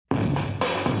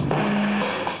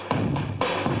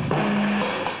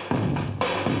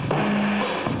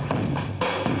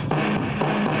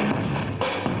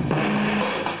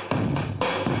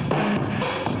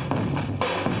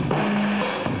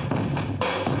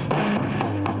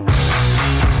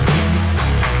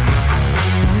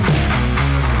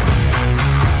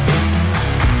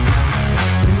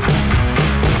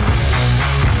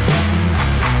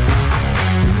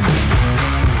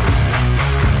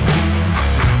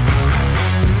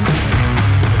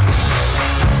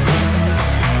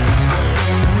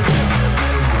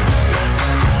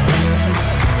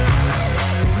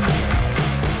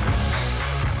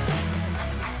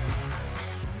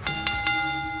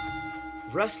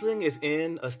Wrestling is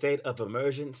in a state of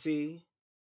emergency.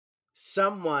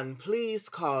 Someone please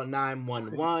call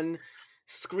 911.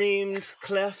 Screamed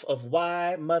Clef of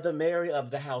Why, Mother Mary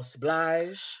of the House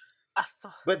Blige.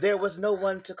 But there was no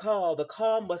one to call. The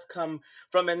call must come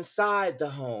from inside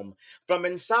the home, from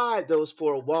inside those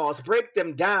four walls. Break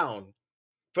them down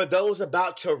for those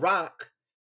about to rock.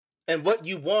 And what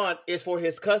you want is for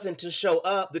his cousin to show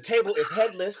up. The table is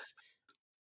headless,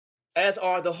 as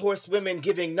are the horsewomen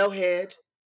giving no head.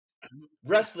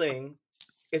 Wrestling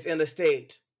is in a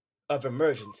state of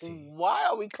emergency. Why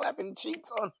are we clapping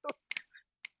cheeks on them?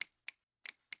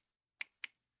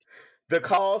 The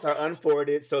calls are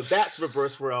unforwarded, so that's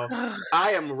Reverse World.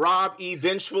 I am Rob,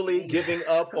 eventually giving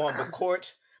up on the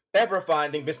court, ever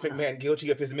finding Vince McMahon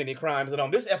guilty of his many crimes. And on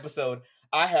this episode,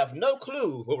 I have no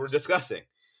clue what we're discussing,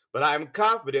 but I'm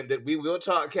confident that we will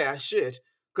talk cash shit,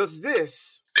 because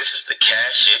this is the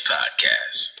Cash Shit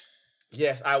Podcast.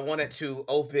 Yes, I wanted to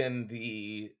open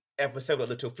the episode a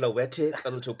little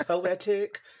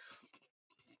poetic.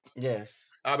 Yes,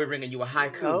 I'll be bringing you a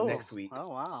haiku next week. Oh,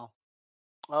 wow.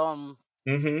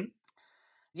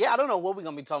 Yeah, I don't know what we're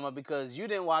gonna be talking about because you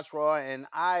didn't watch Raw and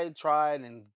I tried,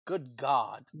 and good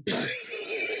God,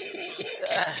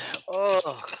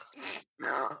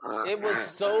 it was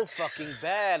so fucking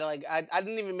bad. Like I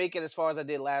didn't even make it as far as I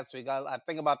did last week. I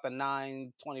think about the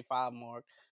 9:25 mark.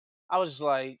 I was just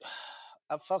like,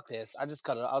 fuck this. I just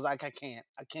cut it. I was like, I can't.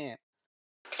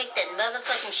 Take that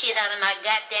motherfucking shit out of my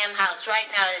goddamn house right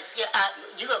now.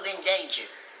 You're gonna be in danger.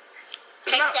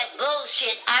 Take that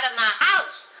bullshit out of my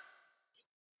house.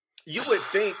 You would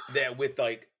think that with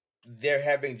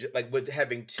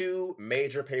having two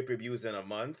major pay-per-views in a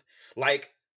month,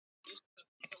 like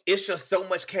it's just so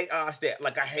much chaos that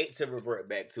like I hate to revert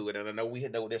back to it. And I know we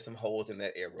know there's some holes in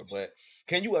that era, but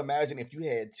can you imagine if you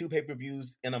had two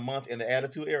pay-per-views in a month in the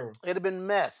Attitude Era? It'd have been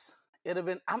mess. It'd have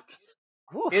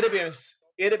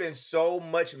been so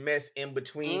much mess in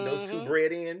between those two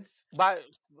bread ends.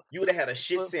 You would have had a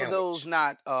shit sandwich. For those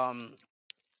not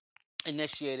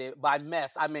initiated by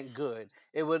mess, I meant good.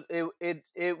 It would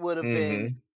have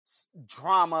been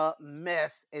drama,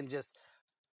 mess, and just.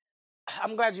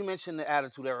 I'm glad you mentioned the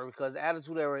Attitude Era because the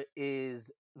Attitude Era is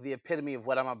the epitome of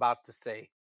what I'm about to say.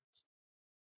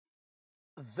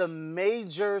 The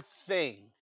major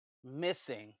thing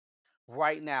missing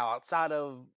right now, outside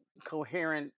of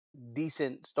coherent,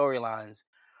 decent storylines,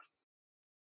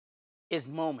 is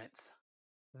moments.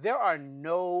 There are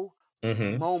no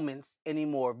moments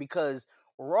anymore because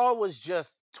Raw was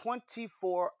just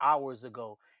 24 hours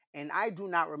ago, and I do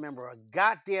not remember a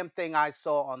goddamn thing I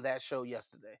saw on that show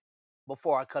yesterday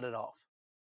before I cut it off.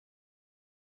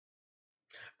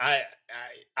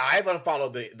 I've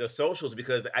unfollowed the socials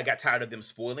because I got tired of them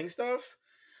spoiling stuff.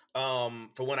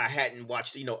 For when I hadn't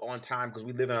watched, on time, because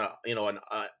we live in an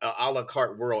a la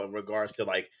carte world in regards to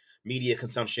like media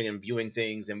consumption and viewing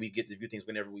things, and we get to view things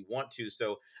whenever we want to.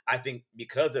 So I think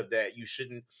because of that, you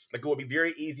shouldn't it would be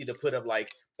very easy to put up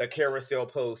like a carousel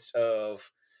post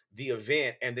of the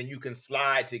event, and then you can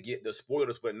slide to get the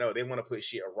spoilers. But no, they want to put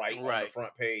shit right on the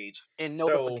front page and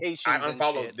notifications. So I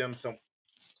unfollowed them some.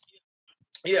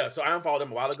 Yeah, so I unfollowed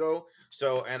them a while ago.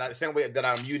 So, and the same way that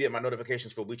I muted my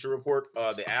notifications for Bleacher Report,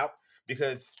 the app,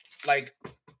 because like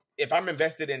if I'm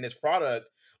invested in this product,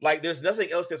 like there's nothing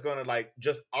else that's gonna like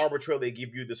just arbitrarily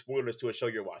give you the spoilers to a show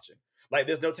you're watching. Like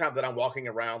there's no time that I'm walking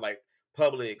around like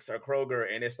Publix or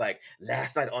Kroger and it's like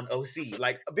last night on OC.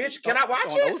 Like, bitch, can I watch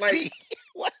it? OC? Like,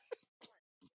 what?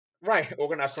 Right,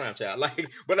 Organized Crime Child. Like,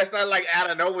 but it's not like out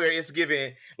of nowhere. It's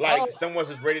giving like someone's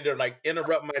just ready to like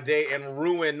interrupt my day and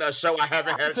ruin a show I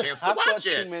haven't had a chance to watch I thought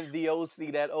yet. You meant the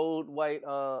OC, that old white.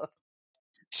 No,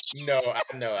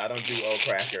 I don't do old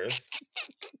crackers.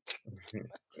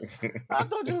 I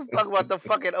thought you was talking about the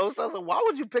fucking OC. I was like, why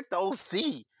would you pick the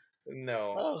OC?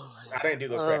 No, I didn't do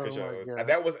those cracker shows.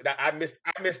 I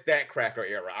missed that cracker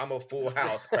era. I'm a Full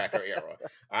House cracker era.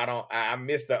 I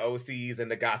miss the OCs and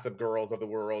the Gossip Girls of the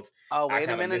world. Oh, wait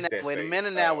a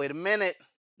minute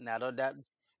now. Don't that.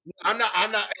 I'm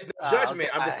not. It's no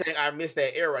judgment. I'm just saying I missed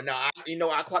that era. Now,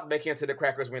 I clocked back into the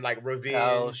crackers when like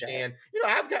Revenge and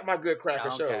I've got my good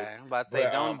cracker shows. I'm about to say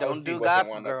don't do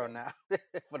Gossip Girl now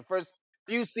for the first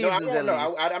few seasons.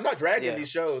 No, I'm not dragging these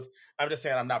shows. I'm just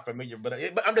saying I'm not familiar. But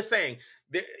I'm just saying,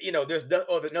 there's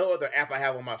no other app I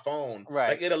have on my phone. Right.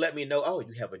 Like it'll let me know. Oh,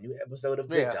 you have a new episode of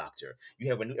Good Doctor.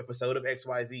 You have a new episode of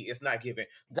XYZ. It's not giving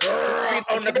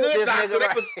on the Good Doctor.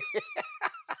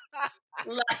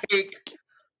 Like,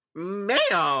 man,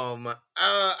 Damn.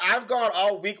 I've gone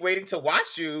all week waiting to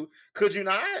watch you. Could you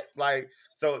not? Like,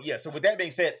 so yeah. So with that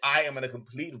being said, I am in a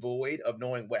complete void of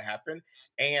knowing what happened,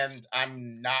 and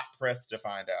I'm not pressed to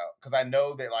find out because I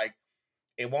know that like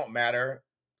it won't matter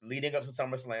leading up to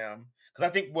SummerSlam. Because I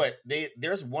think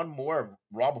there's one more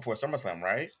Raw before SummerSlam,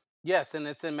 right? Yes, and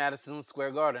it's in Madison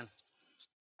Square Garden.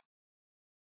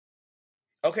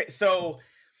 Okay, so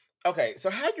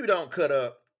how you don't cut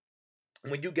up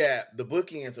when you got the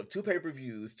bookends of two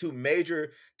pay-per-views, two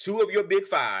of your big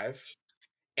five,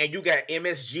 and you got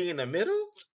MSG in the middle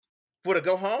for to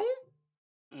go home?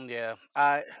 Yeah,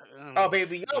 Oh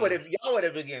baby, y'all would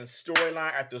have begun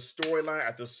storyline after storyline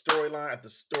after storyline after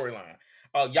storyline.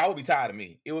 Oh, y'all would be tired of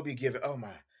me. It would be given. Oh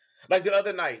my, like the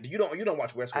other night. You don't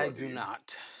watch Westworld? I do do you?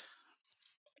 not.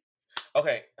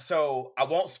 Okay, so I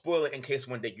won't spoil it in case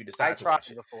one day you I decide to tried watch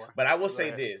it it. before. But I will Go say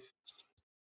ahead.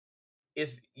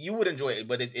 this: you would enjoy it,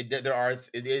 but it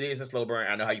is a slow burn.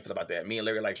 I know how you feel about that. Me and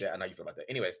Larry like that. I know how you feel about that.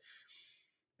 Anyways,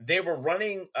 they were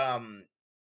running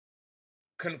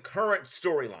concurrent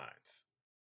storylines,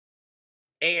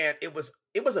 and it was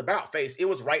about face. It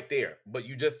was right there, but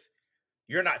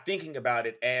you're not thinking about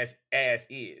it as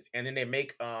is. And then they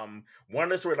make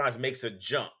one of the storylines makes a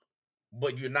jump,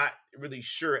 but you're not really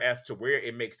sure as to where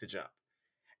it makes the jump.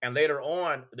 And later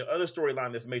on, the other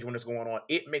storyline that's major one that's going on,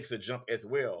 it makes a jump as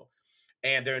well.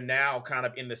 And they're now kind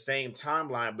of in the same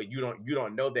timeline, but you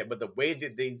don't know that. But the way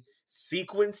that they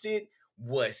sequenced it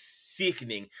was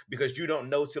sickening because you don't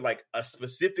know to like a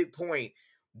specific point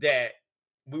that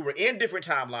we were in different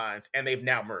timelines and they've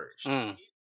now merged.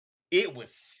 It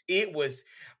was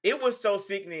so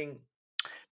sickening.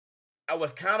 I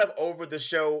was kind of over the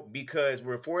show because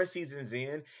we're 4 seasons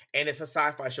in and it's a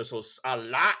sci-fi show. So a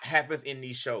lot happens in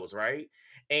these shows, right?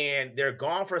 And they're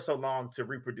gone for so long to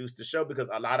reproduce the show because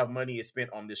a lot of money is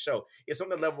spent on this show. It's on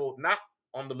the level, not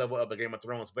on the level of the Game of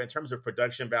Thrones, but in terms of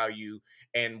production value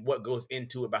and what goes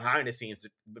into it behind the scenes,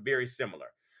 very similar.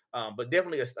 But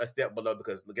definitely a step below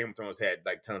because the Game of Thrones had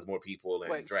like tons more people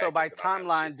and Wait, dragons so by and all kind of shit.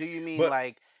 timeline, do you mean But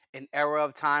like an era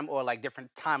of time or like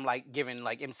different time, like given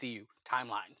like MCU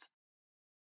timelines?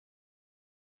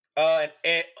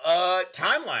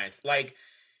 Timelines like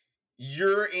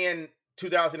you're in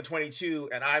 2022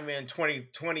 and I'm in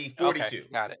 2042. Okay,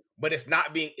 got it. But it's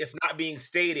not being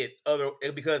stated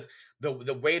because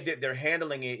the way that they're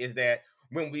handling it is that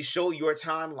when we show your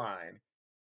timeline,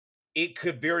 it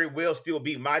could very well still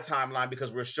be my timeline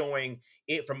because we're showing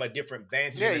it from a different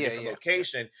vantage in a different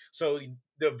location. So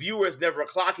the viewer's never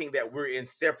clocking that we're in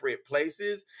separate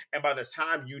places. And by the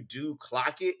time you do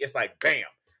clock it, it's like bam,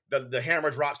 the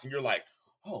hammer drops and you're like,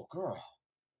 oh girl,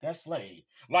 that's Slade.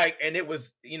 Like, and it was,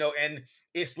 and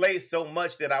it slayed so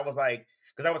much that I was like,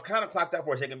 because I was kind of clocked out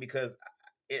for a second because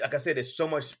like I said, there's so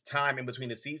much time in between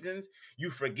the seasons. You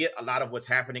forget a lot of what's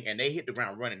happening, and they hit the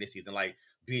ground running this season. Like,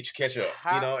 bitch, catch up,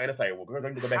 And it's like, well, girl,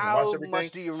 don't you go back and watch everything? How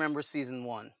much do you remember season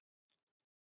 1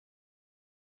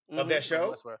 of that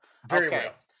show? Westworld? Very Okay,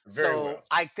 well, very so well.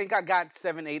 I think I got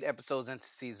 7-8 episodes into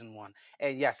season 1,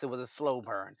 and yes, it was a slow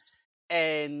burn,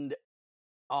 and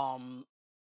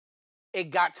it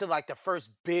got to like the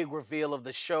first big reveal of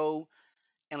the show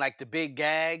and like the big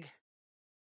gag,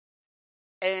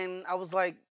 and I was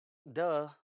like, duh.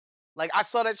 Like I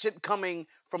saw that shit coming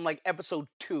from like episode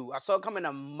 2. I saw it coming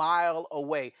a mile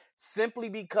away simply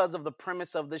because of the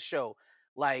premise of the show.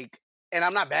 Like, and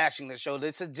I'm not bashing the show.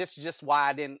 This is just why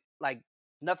I didn't like.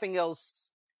 Nothing else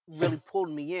really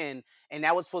pulled me in, and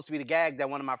that was supposed to be the gag that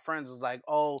one of my friends was like,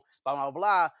 "Oh, blah blah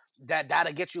blah."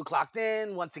 That'll get you clocked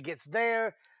in once it gets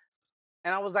there.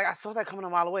 And I was like, I saw that coming a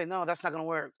mile away. No, that's not gonna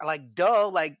work. Like, duh.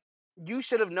 Like, you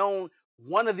should have known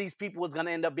one of these people was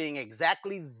gonna end up being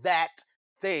exactly that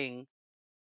thing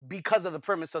because of the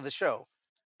premise of the show.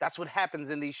 That's what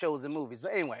happens in these shows and movies.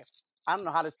 But anyway, I don't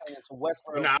know how this turned into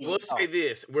Westworld. Now, I will say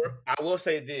this. I will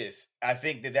say this. I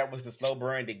think that was the slow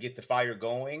burn to get the fire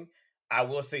going. I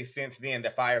will say since then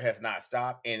the fire has not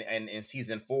stopped. And in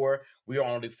season 4, we are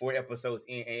only 4 episodes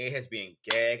in, and it has been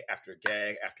gag after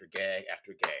gag after gag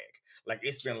after gag. Like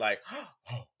it's been like,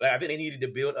 like I think they needed to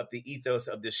build up the ethos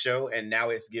of the show, and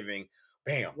now it's giving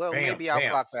bam, Well, bam, maybe I'll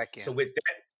bam. clock back in.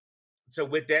 So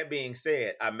with that being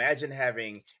said, imagine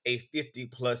having a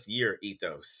 50+ year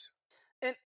ethos.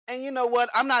 And you know what?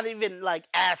 I'm not even like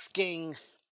asking.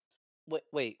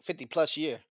 Wait, 50+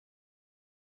 year.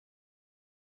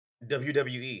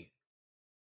 WWE.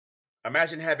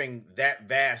 Imagine having that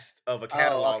vast of a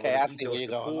catalog of an ethos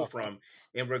to pull from.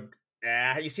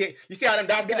 You see how them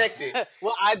dots connected.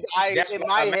 Well, I in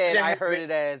my head I heard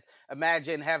it as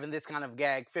imagine having this kind of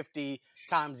gag 50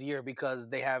 times a year because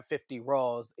they have 50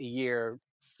 Raws a year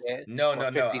said. No, Or no,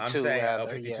 no. I'm 52 saying rather,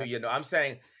 52. yeah. You know, I'm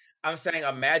saying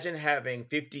imagine having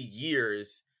 50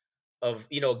 years of,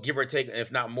 give or take,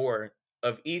 if not more,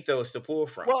 of ethos to pull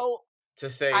from. Well, To I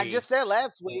say, just said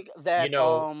last week you that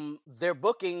know, their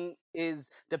booking is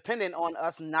dependent on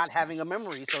us not having a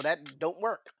memory, so that don't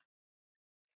work.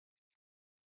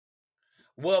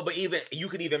 well, but even you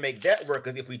could even make that work,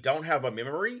 because if we don't have a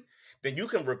memory, then you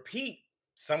can repeat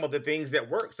some of the things that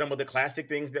work, some of the classic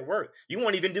things that work. You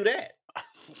won't even do that.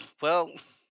 Well,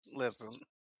 listen.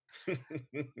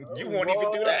 You won't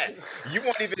even do Raw. that.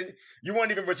 You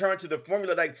won't even return to the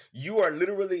formula. Like, you are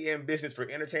literally in business for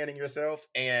entertaining yourself,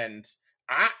 and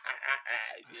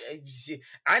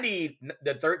I need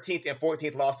the 13th and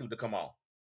 14th lawsuit to come on.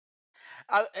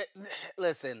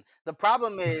 Listen, the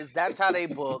problem is that's how they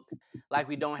book. Like,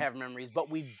 we don't have memories, but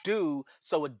we do,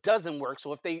 so it doesn't work.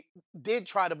 So if they did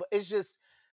try to, it's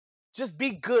just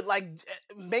be good. Like,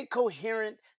 make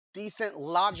coherent, decent,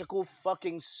 logical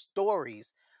fucking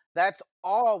stories. That's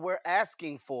all we're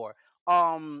asking for.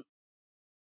 Um,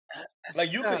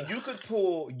 Like, you could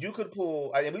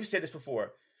pull. And we've said this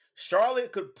before.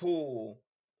 Charlotte could pull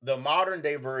the modern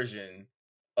day version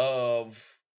of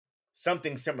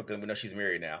something similar, because we know she's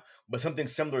married now, but something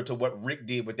similar to what Rick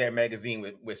did with that magazine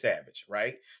with Savage,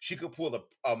 right? She could pull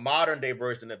a modern day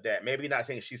version of that. Maybe not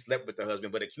saying she slept with the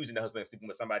husband, but accusing the husband of sleeping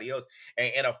with somebody else.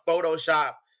 And in a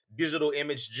Photoshop digital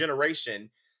image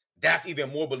generation, that's even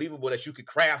more believable, that you could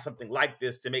craft something like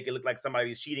this to make it look like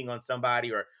somebody's cheating on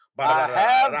somebody, or blah, blah, blah, I blah, blah,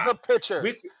 have blah. the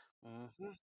We, pictures.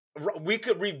 Mhm. we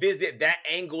could revisit that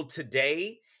angle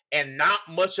today, and not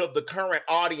much of the current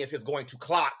audience is going to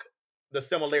clock the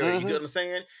similarity. You get what I'm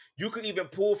saying? You could even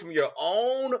pull from your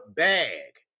own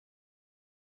bag,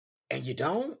 and you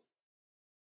don't.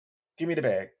 Give me the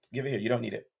bag. Give it here. You don't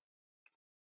need it.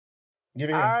 Give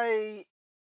it here. I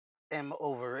am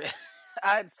over it.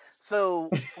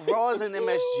 So Raw is an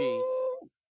MSG.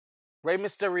 Rey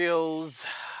Mysterio's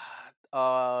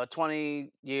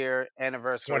 20-year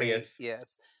anniversary. 20th.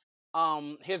 Yes.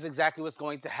 Here's exactly what's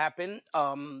going to happen.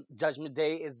 Judgment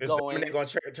Day is Is Dominic going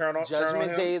to turn on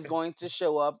Judgment Day him? is going to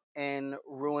show up and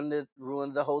ruin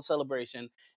the whole celebration.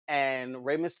 And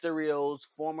Rey Mysterio's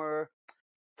former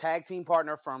tag team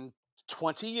partner from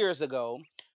 20 years ago,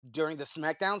 during the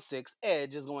SmackDown 6,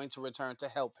 Edge, is going to return to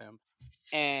help him.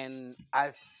 And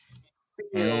I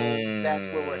feel that's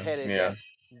where we're headed Yeah.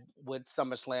 with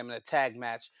SummerSlam and a tag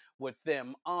match with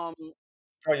them. Oh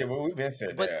yeah, well, we've been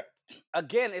said But that.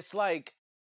 again, it's like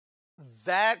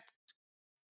that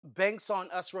banks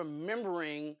on us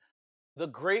remembering the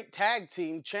great tag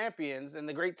team champions and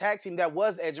the great tag team that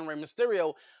was Edge and Rey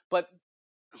Mysterio. But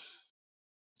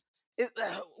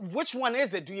which one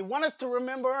is it? Do you want us to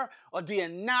remember, or do you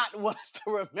not want us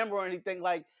to remember anything?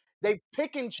 Like, they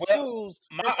pick and choose. Well,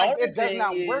 my It's like only it does thing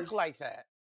not is, work like that.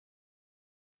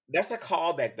 that's a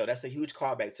callback, though. That's a huge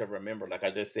callback to remember. Like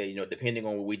I just said, depending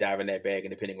on where we dive in that bag,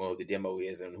 and depending on who the demo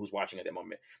is and who's watching at that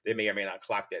moment, they may or may not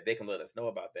clock that. They can let us know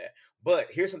about that. But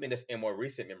here's something that's in more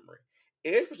recent memory.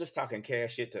 Edge was just talking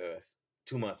cash shit to us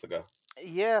 2 months ago.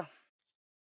 Yeah.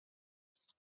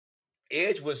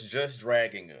 Edge was just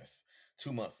dragging us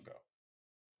 2 months ago.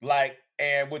 Like,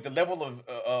 and with the level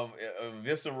of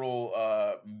visceral,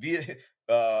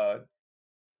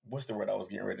 what's the word I was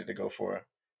getting ready to go for?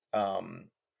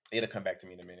 It'll come back to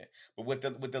me in a minute. But with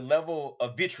the level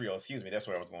of vitriol, excuse me, that's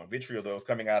where I was going. Vitriol that was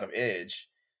coming out of Edge.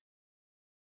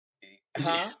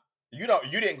 Huh? You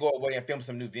didn't go away and film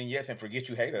some new vignettes and forget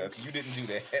you hate us. You didn't do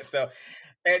that. So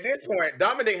at this point,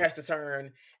 Dominic has to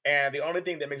turn, and the only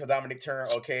thing that makes a Dominic turn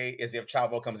okay is if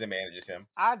Chavo comes and manages him.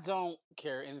 I don't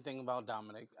care anything about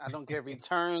Dominic. I don't care if he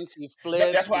turns, he That's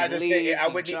flips, why he I just say leaves, I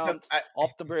he would need some. jumps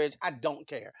off the bridge. I don't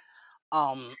care.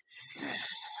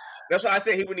 That's why I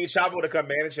say he would need Chavo to come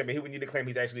manage him, and he would need to claim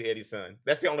he's actually Eddie's son.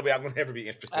 That's the only way I'm going to ever be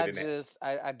interested in that.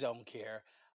 I don't care.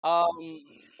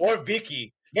 Or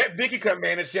Vicky. Let Vicky come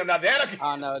manage him. Now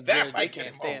Oh no, that they might get can't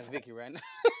him stand over. Vicky right now.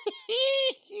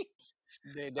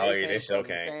 they Oh yeah, they can't sure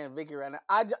fucking can't. stand Vicky right now.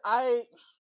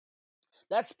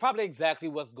 That's probably exactly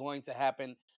what's going to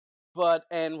happen.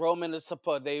 And Roman is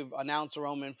supposed. They've announced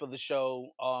Roman for the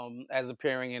show, as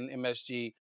appearing in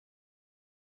MSG.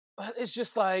 But it's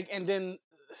just like, and then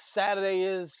Saturday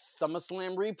is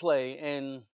SummerSlam replay,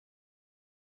 and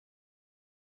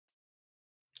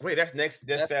Wait, that's next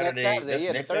that's Saturday. next Saturday, That's yeah,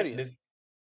 the next 30th.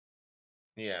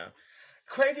 Yeah.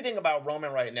 Crazy thing about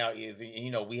Roman right now is,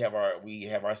 we have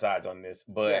our sides on this,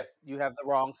 but Yes, you have the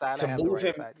wrong side. to I have the move right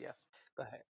him, side. Yes, go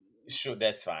ahead. sure,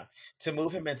 that's fine. To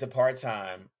move him into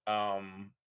part-time, I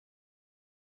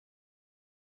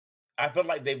feel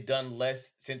like they've done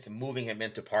less since moving him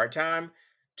into part-time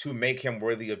to make him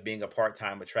worthy of being a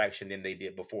part-time attraction than they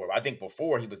did before. I think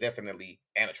before he was definitely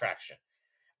an attraction.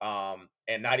 And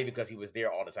not even because he was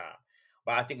there all the time.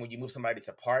 But I think when you move somebody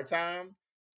to part-time,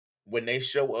 when they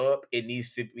show up, it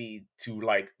needs to be to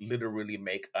like literally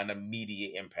make an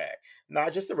immediate impact,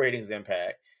 not just the ratings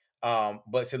impact,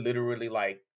 but to literally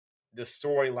like the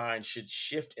storyline should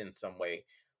shift in some way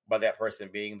by that person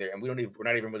being there, and we're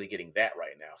not even really getting that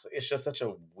right now. So it's just such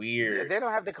a Yeah, weird, they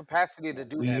don't have the capacity to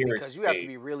do that weird because you have to state.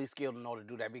 be really skilled in order to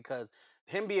do that because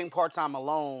him being part time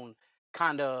alone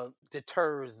kind of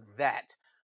deters that.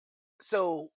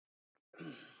 So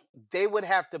they would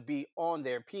have to be on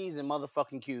their P's and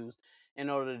motherfucking Q's in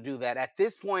order to do that. At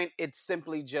this point, it's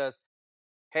simply just,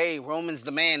 hey, Roman's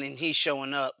the man and he's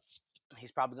showing up.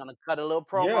 He's probably going to cut a little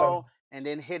Yeah, promo and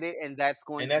then hit it, and that's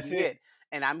going and to that's be it. it.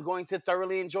 And I'm going to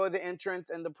thoroughly enjoy the entrance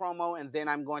and the promo, and then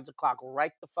I'm going to clock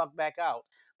right the fuck back out.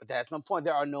 But that's my point.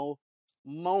 There are no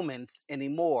moments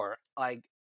anymore. Like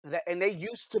that, and they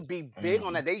used to be big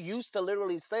on Mhm. that. They used to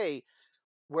literally say,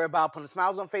 we're about putting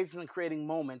smiles on faces and creating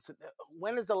moments.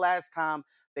 When is the last time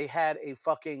they had a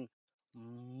fucking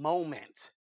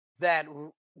moment that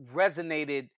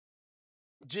resonated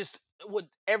just with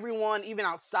everyone, even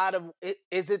outside of it?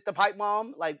 Is it the pipe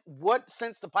bomb? Like, what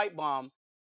since the pipe bomb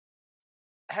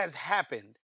has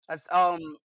happened? As, I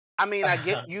mean, I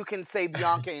get you can say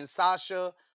Bianca and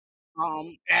Sasha.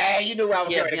 Hey, you knew where I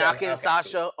was Yeah, getting ready to Bianca go. and Okay,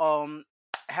 cool. Sasha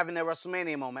having their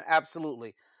WrestleMania moment,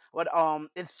 absolutely. But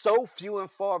it's so few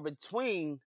and far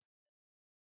between,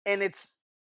 and it's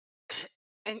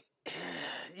and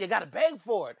you gotta beg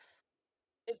for it.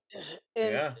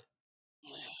 And Yeah.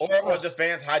 Or the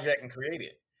fans hijack and create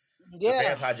it. The yeah,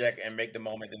 fans hijack and make the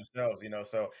moment themselves, you know.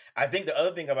 So I think the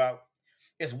other thing about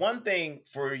it's one thing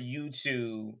for you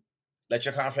to let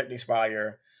your contract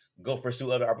expire, go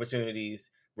pursue other opportunities,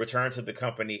 return to the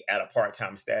company at a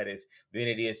part-time status, than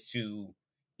it is to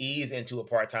ease into a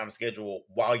part-time schedule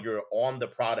while you're on the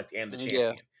product and the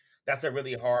yeah. champion. That's a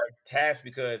really hard task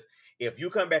because if you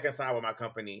come back and sign with my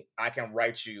company, I can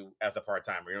write you as a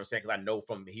part-timer. You know what I'm saying? Because I know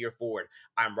from here forward,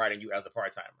 I'm writing you as a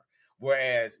part-timer.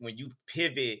 Whereas when you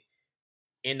pivot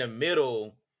in the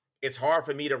middle, it's hard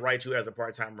for me to write you as a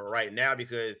part timer right now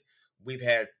because we've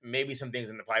had maybe some things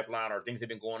in the pipeline or things have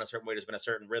been going a certain way. There's been a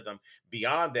certain rhythm.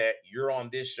 Beyond that, you're on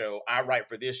this show. I write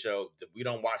for this show. We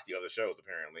don't watch the other shows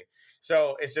apparently.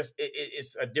 So it's just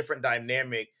it's a different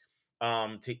dynamic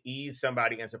to ease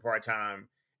somebody into part time.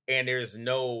 And there's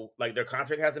no like their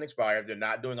contract hasn't expired. They're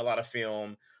not doing a lot of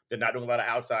film. They're not doing a lot of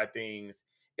outside things.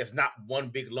 It's not one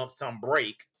big lump sum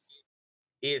break.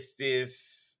 It's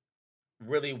this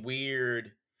really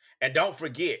weird. And don't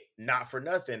forget, not for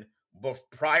nothing, but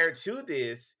prior to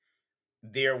this,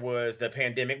 there was the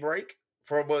pandemic break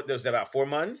for about there was about 4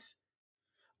 months.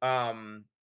 Um,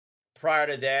 Prior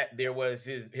to that, there was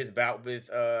his bout with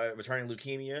returning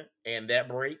leukemia and that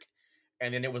break,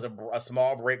 and then there was a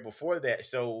small break before that.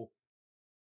 So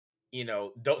you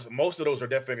know, those most of those are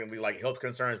definitely like health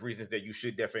concerns, reasons that you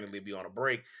should definitely be on a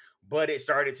break. But it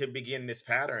started to begin this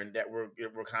pattern that we're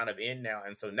kind of in now,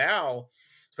 and so now,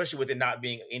 especially with it not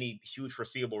being any huge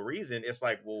foreseeable reason, it's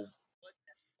like, well,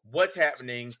 what's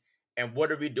happening, and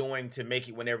what are we doing to make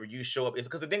it whenever you show up? Is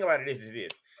because the thing about it is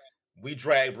this: we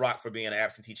drag Brock for being an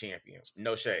absentee champion,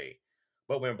 no shade,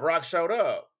 but when Brock showed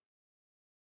up.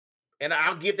 And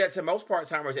I'll give that to most part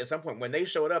timers at some point. When they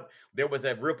showed up, there was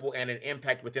a ripple and an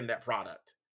impact within that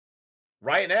product.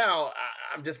 Right now,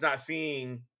 I'm just not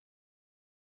seeing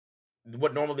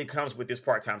what normally comes with this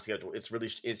part time schedule. It's really,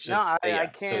 it's No, just, I yeah.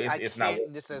 So can't. I it's not.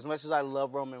 can't. Just as much as I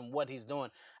love Roman, what he's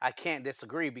doing, I can't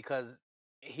disagree because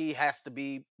he has to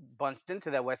be bunched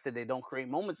into that. West said they don't create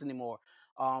moments anymore.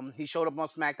 He showed up on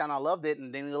SmackDown. I loved it,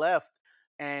 and then he left,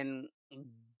 and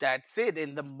that's it.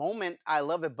 In the moment, I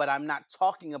love it, but I'm not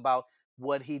talking about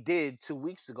what he did 2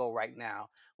 weeks ago. Right now,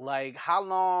 like how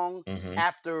long Hmm.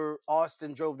 after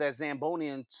Austin drove that Zamboni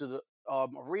into the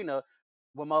arena,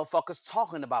 were motherfuckers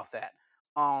talking about that?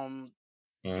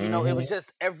 You know, it was Hmm.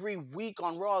 just every week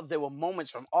on Raw there were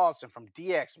moments from Austin, from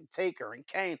DX, from Taker and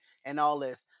Kane and all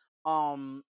this.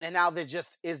 And now there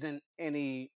just isn't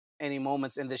any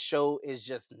moments, and the show is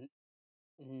just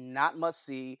not must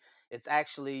see. It's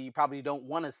actually you probably don't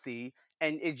want to see,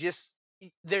 and it just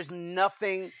there's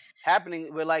nothing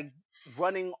happening. We're like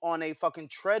running on a fucking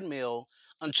treadmill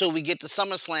until we get to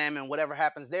SummerSlam and whatever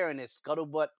happens there, and there's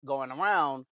scuttlebutt going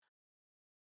around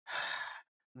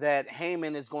that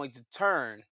Heyman is going to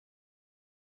turn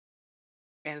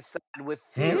and side with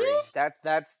Hmm? Theory. That's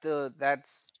the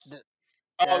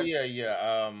Oh that yeah,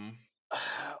 yeah.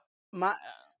 my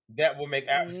That will make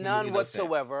absolutely none no sense.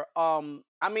 whatsoever.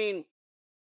 I mean,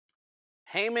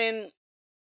 Heyman.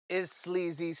 is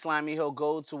sleazy, slimy. He'll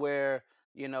go to where,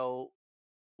 you know,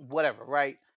 whatever,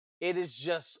 right? It is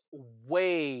just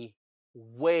way,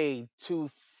 way too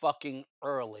fucking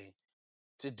early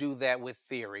to do that with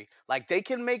Theory. Like, they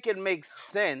can make it make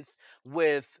sense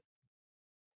with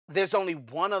there's only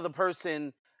one other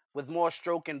person with more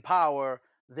stroke and power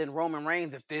than Roman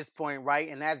Reigns at this point, right?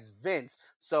 And that's Vince.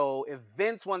 So if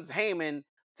Vince wants Heyman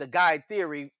to guide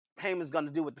Theory, Heyman's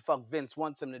gonna do what the fuck Vince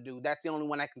wants him to do. That's the only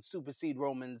one that can supersede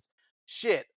Roman's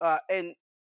shit. And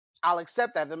I'll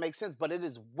accept that. That makes sense. But it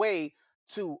is way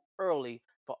too early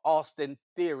for Austin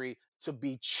Theory to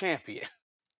be champion.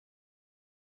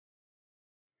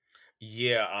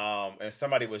 Yeah, and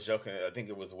somebody was joking. I think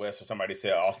it was West, or somebody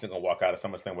said Austin gonna walk out of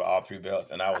SummerSlam with all 3 belts,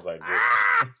 and I was like,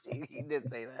 He did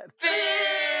say that.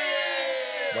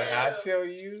 when I tell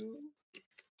you,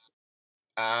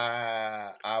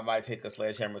 I might take a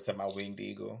sledgehammer to my winged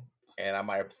eagle, and I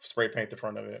might spray paint the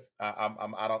front of it.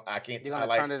 I can't. You're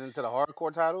gonna turn it into the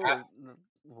hardcore title?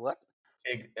 What?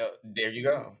 There you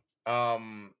go.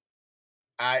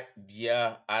 I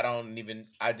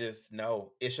just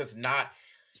know it's just not.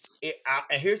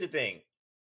 And here's the thing: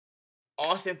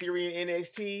 Austin Theory in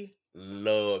NXT,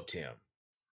 loved him.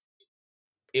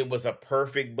 It was a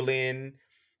perfect blend.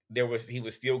 He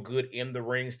was still good in the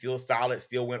ring, still solid,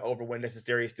 still went over when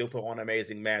necessary, still put on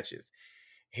amazing matches.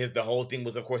 The whole thing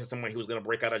was, of course, someone who was going to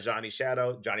break out of Johnny's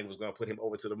shadow. Johnny was going to put him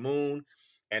over to the moon,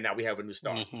 and now we have a new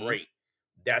star. Mm-hmm. Great.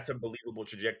 That's a believable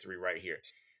trajectory right here.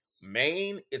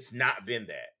 Maine, it's not been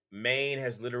that. Maine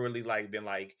has literally been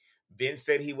like, Vince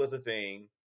said he was a thing.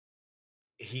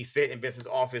 He sat in Vince's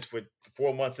office for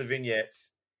 4 months of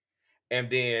vignettes, and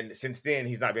then since then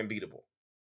he's not been beatable.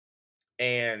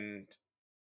 And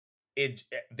it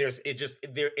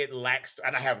lacks.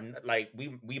 And I have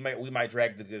we might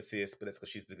drag the good sis, but that's because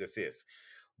she's the good sis.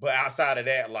 But outside of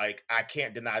that, I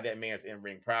can't deny that man's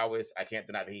in-ring prowess. I can't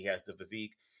deny that he has the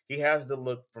physique. He has the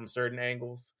look from certain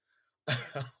angles.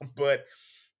 But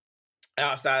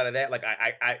outside of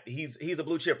that, he's a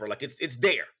blue chipper. It's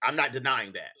there. I'm not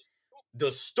denying that.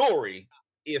 The story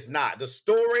is not. The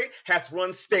story has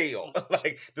run stale.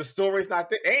 The story's not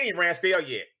there. It ain't even ran stale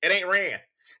yet. It ain't ran.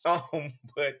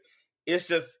 But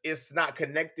it's not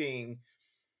connecting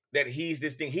that he's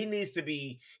this thing. He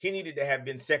needed to have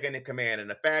been second in command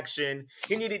in a faction.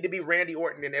 He needed to be Randy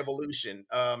Orton in Evolution.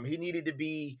 He needed to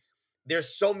be,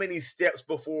 there's so many steps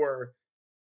before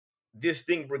this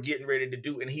thing we're getting ready to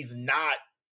do, and he's not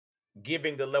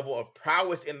giving the level of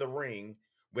prowess in the ring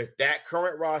with that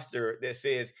current roster that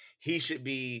says he should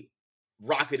be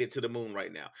rocketed to the moon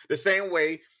right now. The same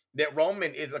way that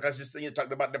Roman is, like I just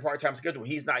talked about the part-time schedule.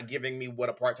 He's not giving me what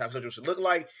a part-time schedule should look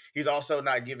like. He's also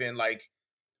not giving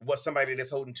what somebody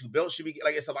that's holding 2 belts should be.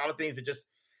 It's a lot of things that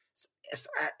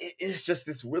it's just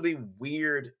this really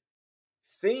weird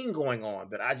thing going on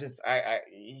that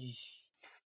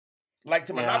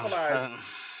to monopolize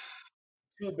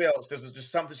 2 belts. There's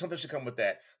just something should come with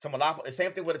that. To monopolize,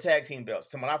 same thing with the tag team belts.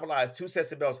 To monopolize 2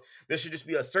 sets of belts, there should just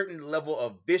be a certain level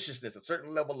of viciousness, a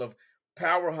certain level of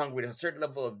power hungry, a certain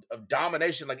level of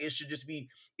domination. It should just be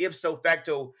ipso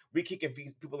facto. We kicking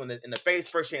people in the face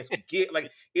first chance we get.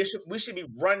 We should be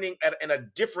running at a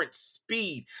different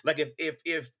speed.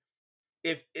 If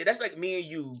that's like me and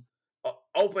you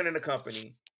opening a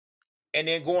company and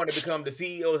then going to become the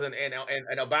CEOs and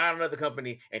buying another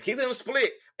company and keeping them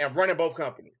split and running both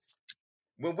companies.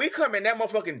 When we come in that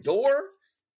motherfucking door,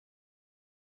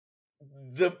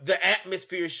 the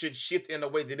atmosphere should shift in a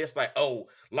way that it's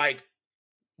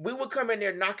we would come in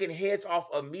there knocking heads off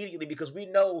immediately, because we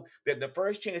know that the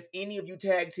first chance any of you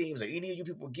tag teams or any of you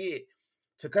people get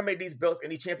to come at these belts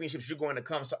and these championships, you're going to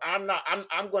come. So I'm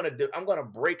gonna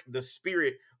break the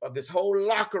spirit of this whole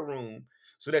locker room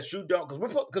so that you don't,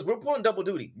 because we're pulling double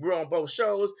duty. We're on both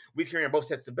shows. We're carrying both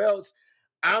sets of belts.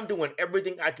 I'm doing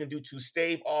everything I can do to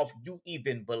stave off you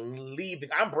even believing.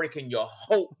 I'm breaking your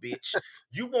hope, bitch.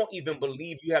 You won't even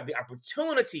believe you have the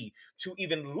opportunity to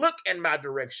even look in my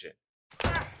direction.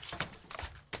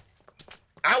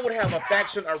 I would have a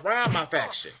faction around my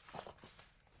faction.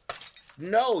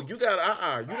 No, you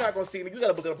gotta, you're not gonna see me. You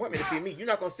gotta book an appointment to see me. You're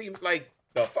not gonna see me.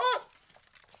 The fuck?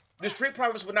 The Street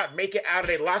Profits would not make it out of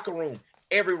their locker room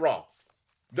every Raw.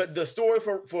 The story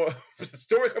for the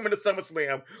story coming to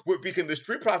SummerSlam would be, can the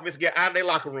Street Profits get out of their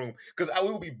locker room? Because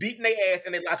we would be beating their ass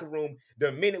in their locker room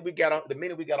the minute we got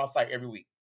on site every week.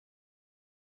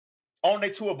 On their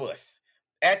tour bus,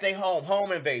 at their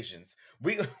home invasions.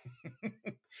 We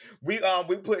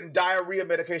putting diarrhea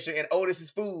medication in Otis's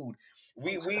food.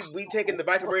 We taking the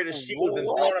Viking Raiders shields and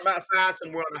throwing them outside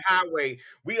somewhere on the highway.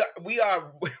 We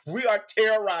are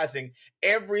terrorizing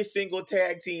every single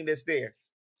tag team that's there.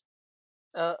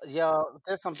 Y'all,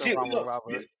 there's something Shit, wrong with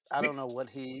Robert. I don't know what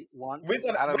he we're wants.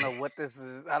 gonna I don't know what this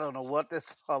is. I don't know what this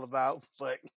is all about.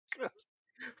 But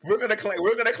we're gonna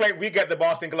claim we got the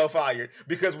Boston Glow fired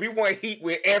because we want heat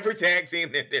with every tag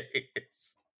team that there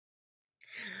is.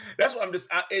 That's what I'm just.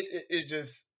 It's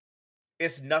just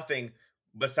it's nothing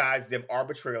besides them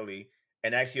arbitrarily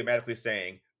and axiomatically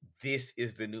saying this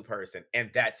is the new person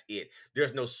and that's it.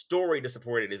 There's no story to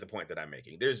support it. Is the point that I'm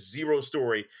making. There's zero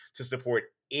story to support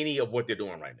any of what they're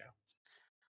doing right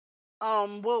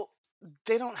now. well,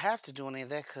 they don't have to do any of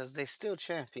that because they're still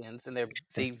champions and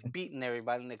they've beaten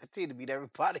everybody and they continue to beat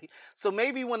everybody. So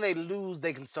maybe when they lose,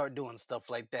 they can start doing stuff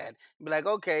like that. Be like,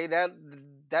 okay,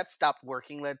 that stopped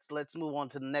working. Let's move on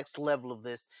to the next level of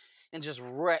this and just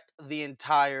wreck the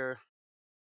entire.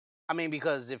 I mean,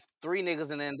 because if three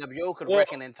niggas in the NWO could Well,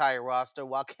 wreck an entire roster,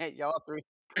 why can't y'all three?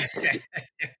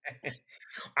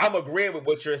 I'm agreeing with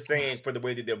what you're saying for the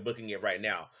way that they're booking it right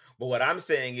now. But what I'm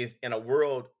saying is, in a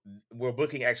world where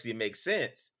booking actually makes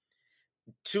sense,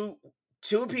 two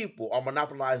two people are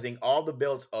monopolizing all the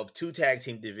belts of two tag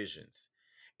team divisions.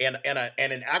 And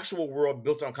an actual world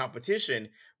built on competition,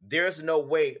 there's no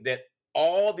way that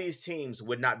all these teams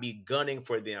would not be gunning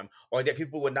for them, or that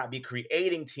people would not be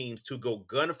creating teams to go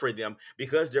gun for them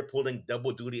because they're pulling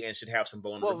double duty and should have some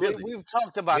Well, we've vulnerabilities.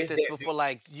 talked about With this that, before.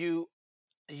 Like you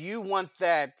want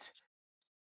that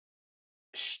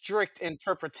strict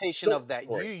interpretation so of that.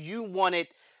 story. You want it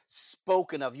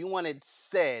spoken of. You want it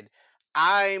said.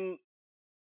 I'm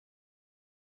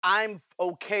I'm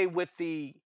okay with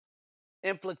the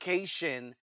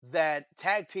implication that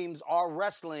tag teams are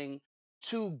wrestling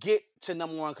to get to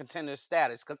number one contender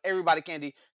status because everybody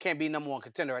can't be number one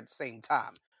contender at the same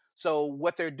time. So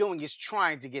what they're doing is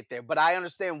trying to get there. But I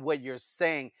understand what you're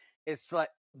saying. It's like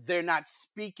they're not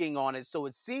speaking on it. So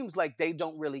it seems like they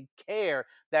don't really care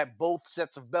that both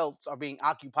sets of belts are being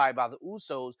occupied by the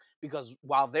Usos because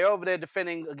while they're over there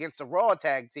defending against a Raw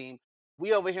tag team,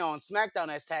 we over here on SmackDown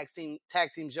as tag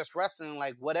teams just wrestling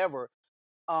like whatever.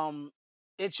 Um,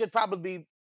 it should probably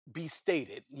be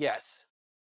stated. Yes.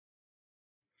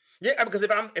 Yeah, because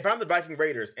if I'm the Viking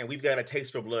Raiders and we've got a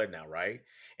taste for blood now, right?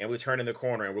 And we're turning the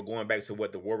corner and we're going back to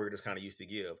what the War Raiders kind of used to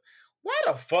give. Why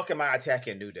the fuck am I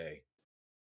attacking New Day?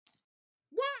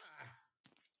 Why?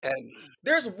 And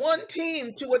There's one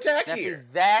team to attack now see here.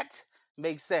 that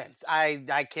makes sense.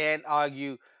 I can't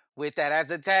argue with that. As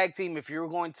a tag team, if you're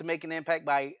going to make an impact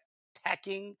by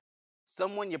attacking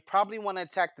someone, you probably want to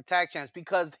attack the tag champs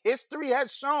because history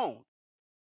has shown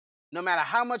no matter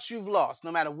how much you've lost,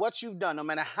 no matter what you've done, no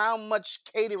matter how much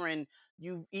catering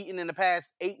you've eaten in the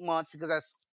past 8 months, because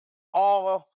that's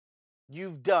all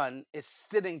you've done is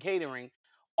sit in catering.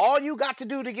 All you got to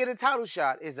do to get a title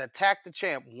shot is attack the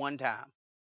champ one time.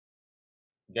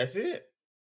 That's it.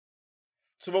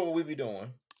 So what will we be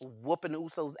doing? Whooping the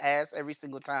Usos' ass every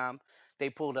single time they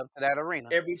pulled up to that arena.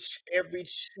 Every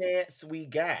chance we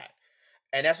got,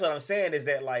 and that's what I'm saying is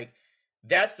that like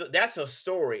that's a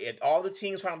story, and all the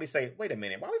teams finally say, "Wait a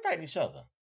minute, why are we fighting each other?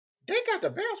 They got the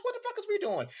belts. What the fuck is we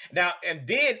doing now?" And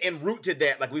then en route to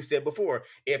that, like we've said before,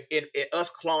 if in us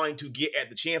clawing to get at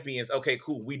the champions, okay,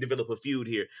 cool, we develop a feud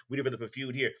here, we develop a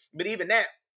feud here, but even that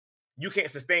you can't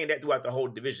sustain that throughout the whole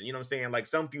division. You know what I'm saying? Like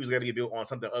some feuds got to be built on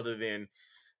something other than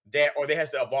that, or they has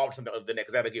to evolve to something other than that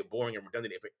because that'll get boring and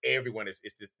redundant if everyone is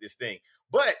this thing.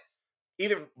 But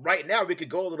even right now, we could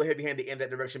go a little heavy handed in that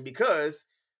direction because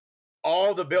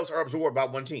all the belts are absorbed by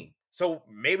one team. So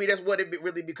maybe that's what it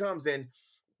really becomes. And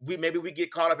maybe we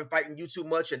get caught up in fighting you too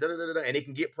much and and it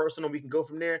can get personal. We can go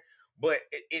from there. But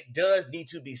it does need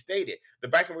to be stated. The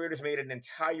Viking Raiders made an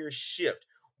entire shift.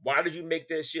 Why did you make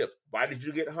that shift? Why did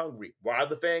you get hungry? Why are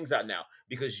the fangs out now?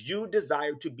 Because you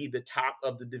desire to be the top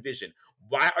of the division.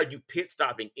 Why are you pit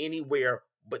stopping anywhere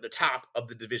but the top of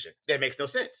the division? That makes no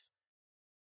sense.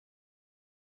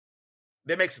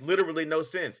 That makes literally no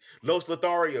sense. Los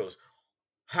Lotharios,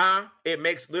 huh? It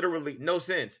makes literally no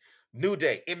sense. New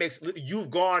Day,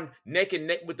 you've gone neck and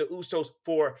neck with the Usos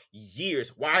for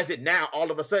years. Why is it now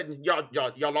all of a sudden y'all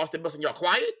lost the bus and y'all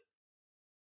quiet?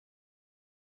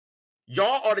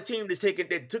 Y'all are the team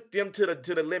that took them to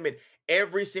the limit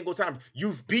every single time.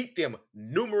 You've beat them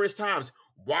numerous times.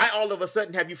 Why all of a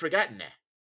sudden have you forgotten that?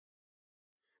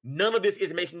 None of this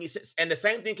is making any sense. And the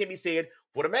same thing can be said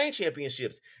for the main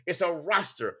championships. It's a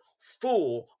roster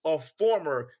full of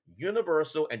former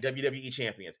Universal and WWE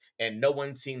champions, and no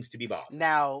one seems to be bothered.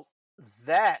 Now,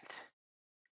 that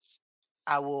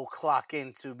I will clock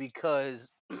into because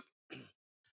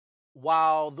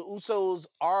while the Usos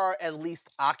are at least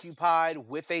occupied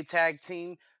with a tag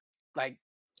team, like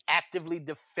actively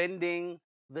defending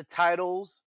the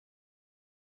titles,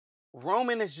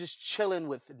 Roman is just chilling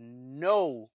with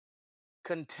no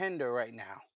contender right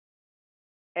now.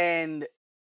 And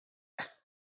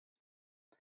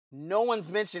no one's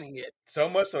mentioning it. So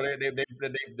much so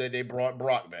they brought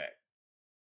Brock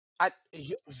back.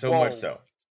 So much Whoa. so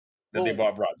that they Boom.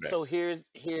 brought Brock back. So here's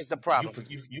the You problem.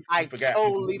 forgot.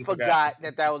 Totally You forgot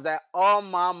that was that. Oh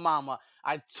my mama.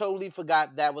 I totally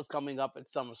forgot that was coming up at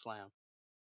SummerSlam.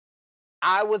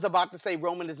 I was about to say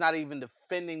Roman is not even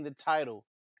defending the title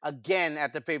again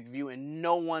at the pay-per-view, and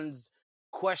no one's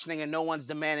questioning and no one's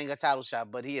demanding a title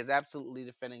shot, but he is absolutely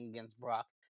defending against Brock.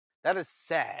 That is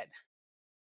sad.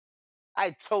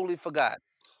 I totally forgot.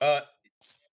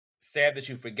 Sad that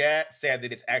you forgot. Sad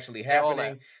that it's actually Yeah, all that.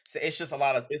 happening. So it's just a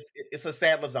lot of it's a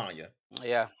sad lasagna.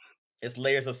 Yeah. It's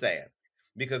layers of sad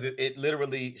because it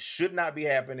literally should not be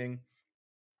happening.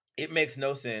 It makes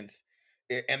no sense.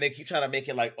 And they keep trying to make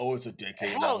it like, oh, it's a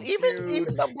decade long even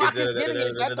feud. though Brock is getting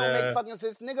it, that don't make fucking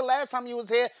sense. Nigga, last time you was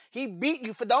here, he beat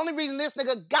you. For the only reason this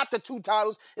nigga got the 2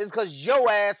 titles is because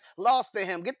your ass lost to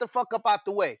him. Get the fuck up out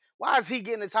the way. Why is he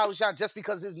getting a title shot just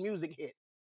because his music hit?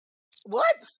 What?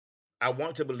 I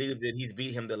want to believe that he's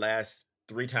beat him the last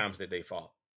 3 times that they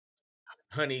fought.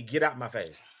 Honey, get out my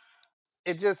face.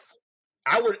 It just...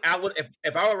 I would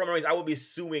if I were Roman Reigns, I would be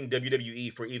suing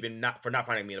WWE for not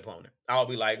finding me an opponent. I would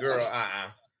be like, girl,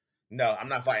 no, I'm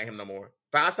not fighting him no more.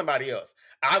 Find somebody else.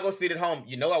 I'll go sit at home.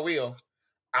 You know I will.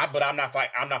 But I'm not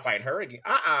fighting her again.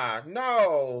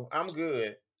 No, I'm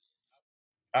good.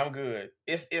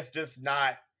 It's just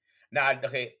not. Now,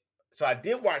 okay. So I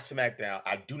did watch SmackDown.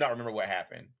 I do not remember what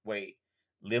happened. Wait,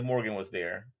 Liv Morgan was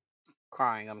there,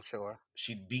 crying. I'm sure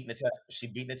she beat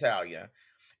Natalya.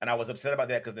 And I was upset about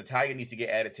that because Natalya needs to get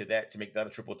added to that to make that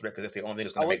a triple threat because that's the only thing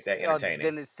that's going to make that entertaining.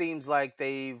 Then it seems like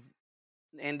they've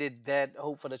ended that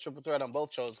hope for the triple threat on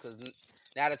both shows because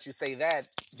now that you say that,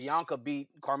 Bianca beat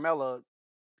Carmella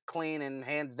clean and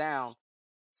hands down,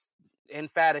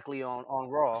 emphatically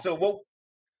on Raw. So what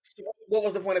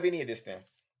was the point of any of this then?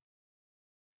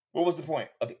 What was the point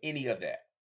of any of that?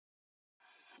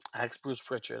 Ask Bruce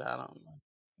Pritchard. I don't know.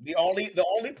 The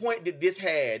only point that this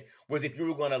had was if you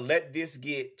were going to let this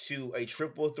get to a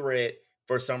triple threat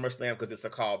for SummerSlam because it's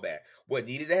a callback. What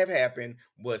needed to have happened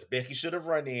was Becky should have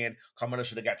run in. Carmella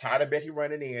should have got tired of Becky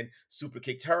running in, super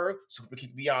kicked her, super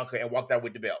kicked Bianca, and walked out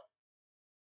with the belt.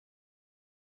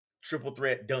 Triple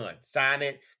threat done. Sign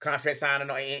it. Contract signing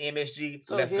on MSG.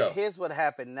 So let's go. Here's what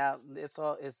happened. Now it's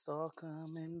all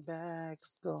coming back.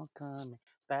 It's all coming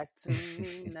back to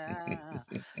me now.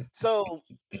 So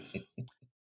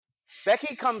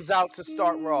Becky comes out to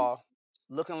start Raw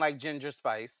looking like Ginger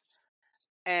Spice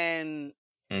and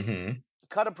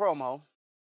cut a promo.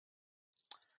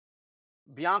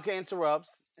 Bianca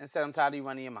interrupts and said, I'm tired of you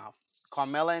running your mouth.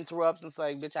 Carmella interrupts and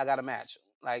says, bitch, I got a match.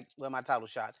 Like, where my title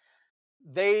shot?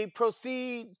 They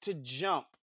proceed to jump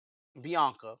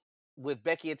Bianca with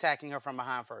Becky attacking her from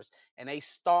behind first. And they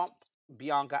stomp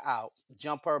Bianca out,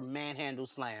 jump her, manhandle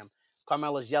slam.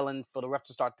 Carmella's yelling for the ref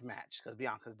to start the match because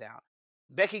Bianca's down.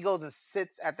 Becky goes and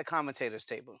sits at the commentator's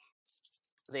table.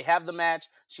 They have the match.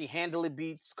 She handily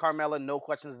beats Carmella, no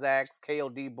questions asked.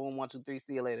 KOD, boom, 1, 2, 3,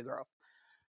 see you later, girl.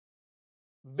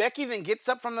 Becky then gets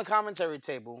up from the commentary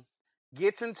table,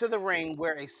 gets into the ring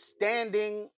where a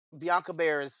standing Bianca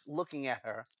Belair is looking at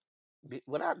her.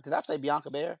 Did I say Bianca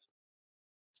Belair?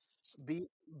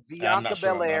 Bianca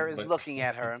Belair is looking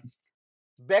at her.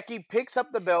 Becky picks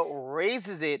up the belt,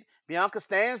 raises it. Bianca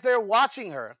stands there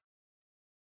watching her.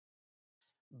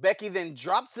 Becky then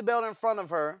drops the belt in front of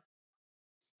her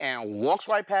and walks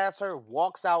right past her,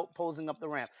 walks out, posing up the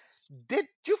ramp. Did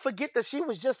you forget that she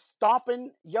was just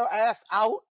stomping your ass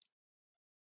out?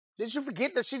 Did you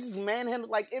forget that she just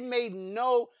manhandled? Like, it made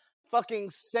no fucking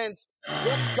sense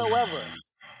whatsoever.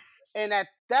 And at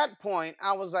that point,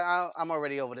 I was like, I'm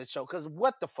already over this show. Because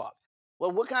what the fuck?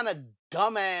 Well, what kind of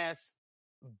dumbass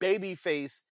baby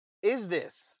face is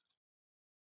this?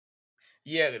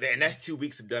 Yeah, and that's 2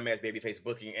 weeks of dumbass babyface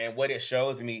booking. And what it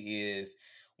shows me is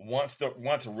once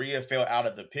Rhea fell out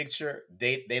of the picture,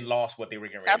 they lost what they were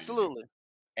getting ready Absolutely. to do.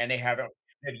 And they have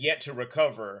yet to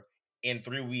recover in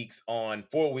 3 weeks on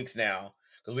 4 weeks now.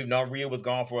 Because we've known Rhea was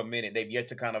gone for a minute. They've yet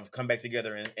to kind of come back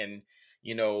together and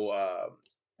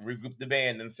regroup the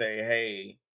band and say,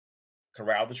 hey,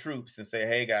 corral the troops and say,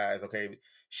 hey guys, okay,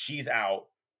 she's out.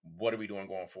 What are we doing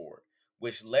going forward?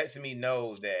 Which lets me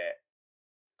know that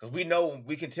because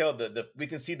we can tell we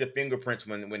can see the fingerprints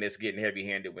when it's getting heavy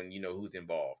handed when you know who's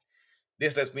involved.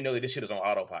 This lets me know that this shit is on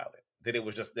autopilot. That it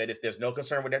was just there's no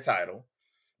concern with their title.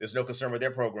 There's no concern with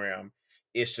their program.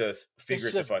 It's just figure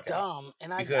it the fuck dumb. out.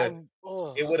 And because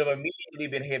it would have immediately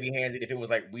been heavy handed if it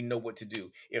was like we know what to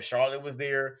do. If Charlotte was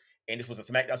there and this was a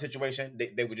SmackDown situation,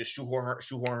 they would just shoehorn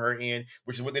her in,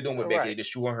 which is what they're doing with Becky. They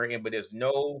just shoehorn her in, but there's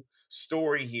no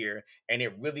story here, and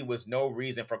it really was no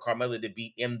reason for Carmella to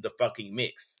be in the fucking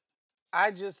mix.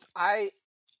 I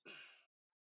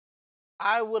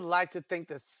would like to think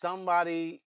that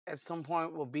somebody at some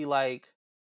point will be like,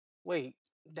 wait,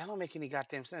 that don't make any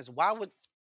goddamn sense. Why would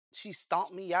she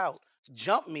stomp me out,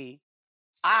 jump me?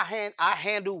 I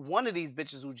handle one of these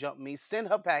bitches who jumped me, send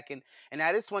her packing, and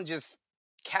now this one just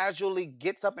casually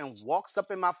gets up and walks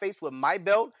up in my face with my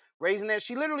belt, raising it.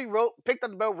 She literally picked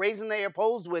up the belt, raising the air,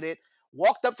 posed with it,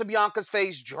 walked up to Bianca's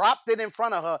face, dropped it in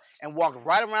front of her, and walked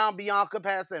right around Bianca,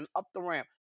 past and up the ramp.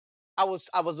 I was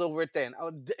over it then.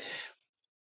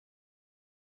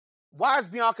 Why is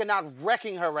Bianca not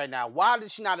wrecking her right now? Why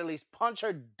did she not at least punch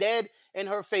her dead in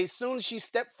her face soon as she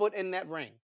stepped foot in that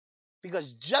ring?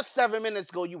 Because just 7 minutes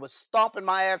ago, you were stomping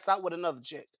my ass out with another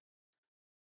chick.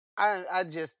 I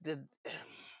just did.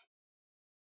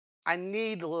 I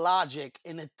need logic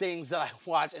in the things that I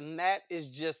watch, and that is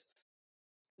just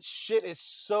shit is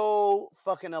so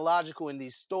fucking illogical in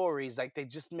these stories. Like, they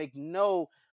just make no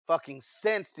fucking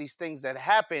sense, these things that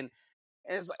happen.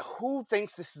 And it's like, who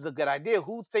thinks this is a good idea?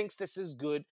 Who thinks this is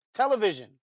good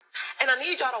television? And I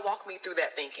need y'all to walk me through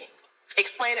that thinking.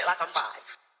 Explain it like I'm 5.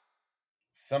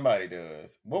 Somebody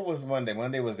does. What was Monday?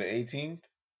 Monday was the 18th?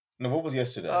 No, what was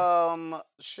yesterday?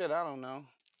 Shit, I don't know.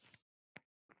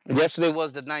 Yesterday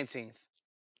was the 19th.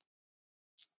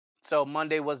 So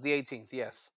Monday was the 18th,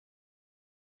 yes.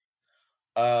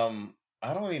 I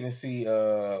don't even see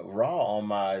Raw on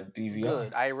my DVR.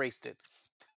 Good, I erased it.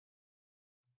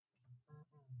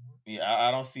 Yeah, I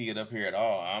don't see it up here at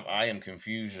all. I am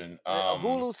confusion.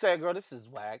 Hulu said, girl, this is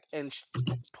whack, and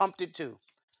pumped it too.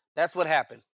 That's what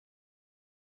happened.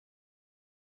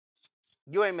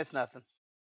 You ain't missed nothing.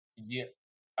 Yeah,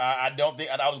 I don't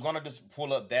think I was gonna just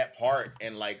pull up that part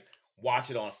and like watch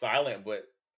it on silent, but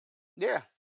yeah,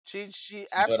 she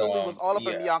absolutely was all up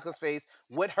in Bianca's face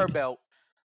with her belt.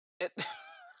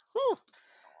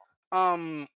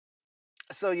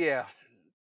 So yeah,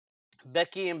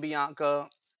 Becky and Bianca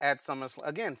at SummerSlam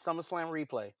again. SummerSlam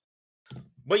replay.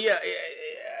 But yeah,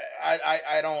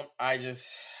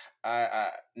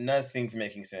 nothing's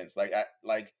making sense.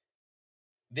 Like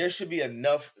there should be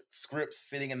enough scripts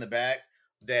sitting in the back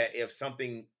that if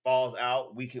something falls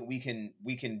out, we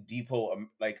can depot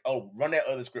like, oh, run that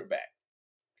other script back.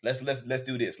 Let's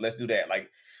do this. Let's do that.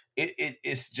 Like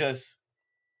it's just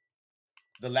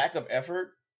the lack of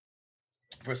effort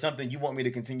for something you want me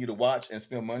to continue to watch and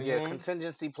spend money on.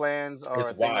 Contingency plans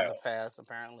are a thing of the past,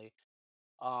 apparently.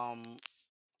 And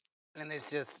it's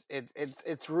just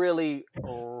it's really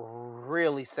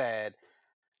really sad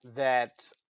that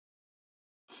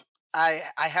I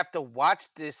have to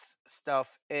watch this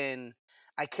stuff and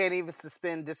I can't even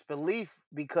suspend disbelief,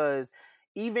 because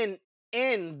even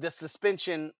in the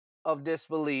suspension of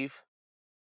disbelief,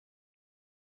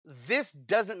 this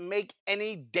doesn't make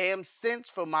any damn sense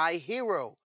for my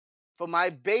hero, for my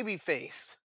baby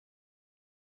face.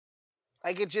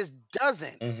 Like, it just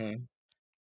doesn't. Mm-hmm.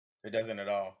 It doesn't at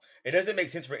all. It doesn't make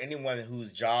sense for anyone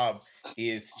whose job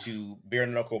is to bare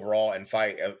knuckle brawl and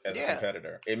fight as a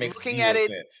competitor. It makes looking at it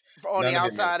sense. On the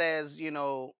outside as, you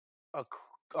know, a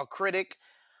critic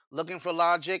looking for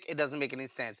logic, it doesn't make any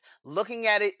sense. Looking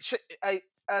at it, a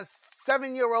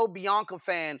 7-year-old Bianca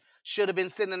fan should have been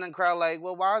sitting in the crowd like,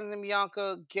 well, why isn't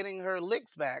Bianca getting her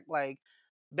licks back? Like,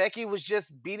 Becky was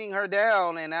just beating her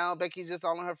down, and now Becky's just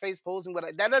all in her face posing with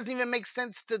it. That doesn't even make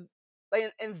sense to,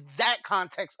 like, in that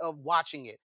context of watching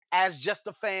it as just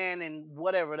a fan and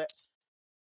whatever. That,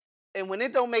 and when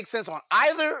it don't make sense on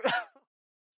either,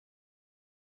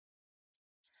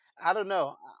 I don't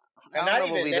know. And not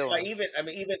even that, like, even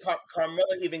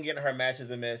Carmella even getting her matches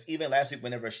a mess. Even last week,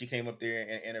 whenever she came up there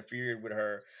and interfered with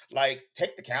her, like,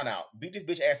 take the count out, beat this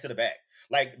bitch ass to the back.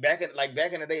 Like back in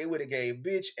the day, it would have gave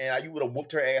bitch, and you would have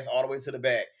whooped her ass all the way to the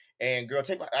back. And girl,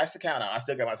 that's the count out. I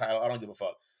still got my title. I don't give a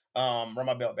fuck. Run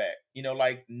my belt back. You know,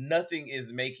 like, nothing is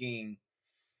making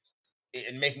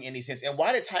any sense. And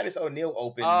why did Titus O'Neil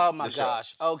open? Oh my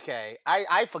gosh. Okay,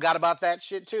 I forgot about that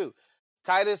shit too.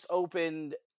 Titus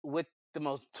opened with the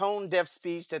most tone-deaf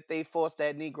speech that they forced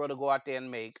that Negro to go out there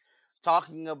and make,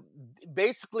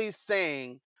 basically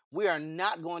saying we are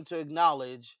not going to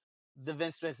acknowledge the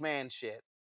Vince McMahon shit.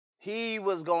 He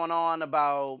was going on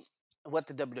about what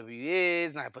the WWE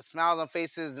is, and I put smiles on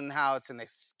faces and how it's an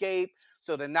escape,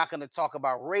 so they're not going to talk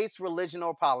about race, religion,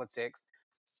 or politics.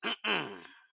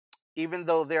 Even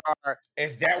though there are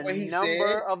a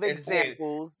number of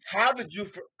examples. How did you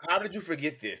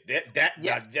forget this?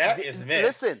 That is mess.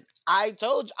 Listen, I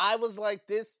told you, I was like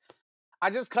this. I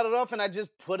just cut it off and I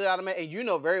just put it out of my. And you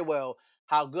know very well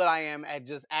how good I am at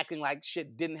just acting like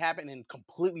shit didn't happen and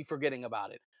completely forgetting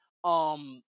about it.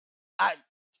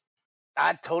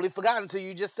 I totally forgot until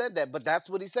you just said that, but that's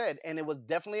what he said, and it was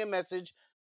definitely a message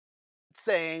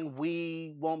saying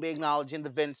we won't be acknowledging the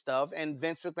Vince stuff, and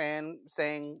Vince McMahon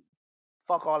saying,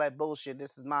 "Fuck all that bullshit.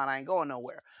 This is mine. I ain't going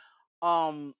nowhere."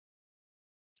 I'm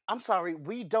sorry,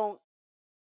 we don't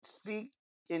speak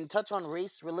in touch on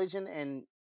race, religion, and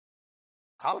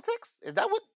politics. Is that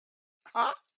what?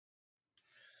 Huh?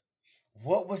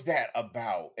 What was that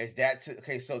about? Is that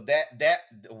okay? So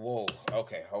whoa.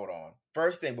 Okay, hold on.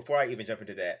 First thing before I even jump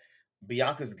into that,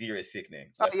 Bianca's gear is sickening.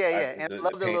 Oh yeah, and I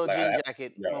love the paint, little like, jean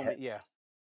jacket yeah, moment. Yeah,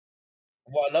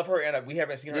 well, I love her, and we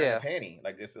haven't seen her in a yeah. panty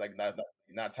like this, like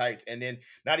not tights. And then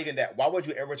not even that. Why would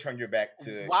you ever turn your back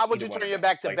to? Why would either you one turn of your them?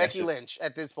 back to Like, that's Becky just Lynch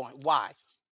at this point? Why?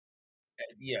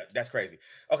 yeah, that's crazy.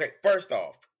 Okay, first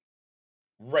off,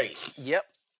 race. Yep.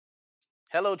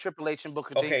 Hello, Triple H and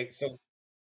Booker T. Okay, so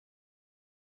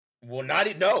well,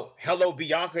 not no. Hello,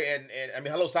 Bianca and I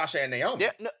mean, hello, Sasha and Naomi.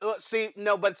 Yeah.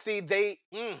 No, but they.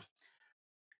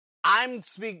 I'm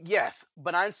yes,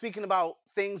 but I'm speaking about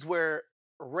things where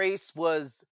race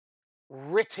was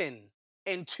written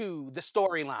into the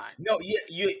storyline. No, yeah,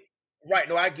 you right.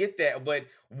 No, I get that, but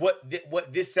what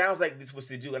this sounds like this was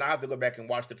to do, and I have to go back and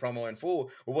watch the promo in full.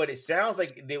 But what it sounds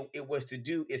like it was to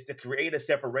do is to create a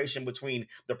separation between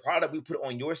the product we put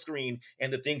on your screen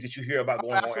and the things that you hear about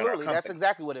going on in our Absolutely, company. that's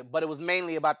exactly what it. But it was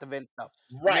mainly about the Vince stuff.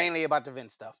 Right. Mainly about the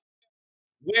Vince stuff.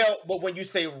 Well, but when you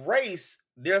say race,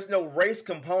 there's no race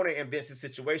component in Vince's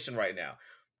situation right now.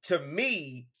 To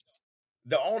me,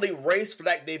 the only race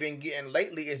flag they've been getting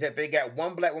lately is that they got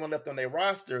one black woman left on their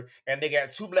roster, and they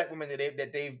got two black women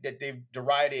that they've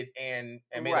derided and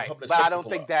made a public. But I don't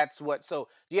think that's what. So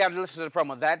you have to listen to the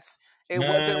promo. It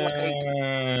wasn't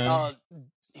like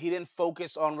he didn't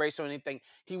focus on race or anything.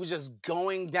 He was just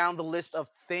going down the list of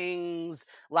things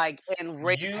and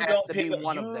race has to be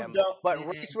one of them. But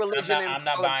race, religion, and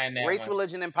buying that race, one.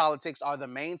 religion, and politics are the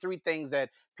main three things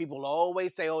that people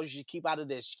always say, "Oh, you should keep out of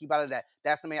this, keep out of that."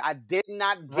 That's the main. I did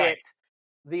not get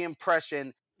the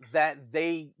impression that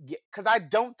they get, because I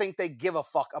don't think they give a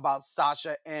fuck about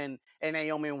Sasha and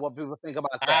Naomi and what people think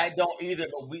about that. I don't either,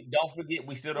 but we don't forget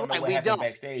we still don't know what happened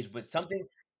backstage. But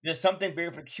there's something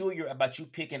very peculiar about you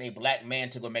picking a black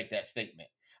man to go make that statement.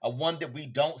 One that we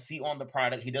don't see on the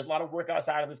product. He does a lot of work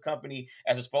outside of this company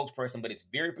as a spokesperson, but it's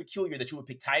very peculiar that you would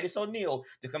pick Titus O'Neil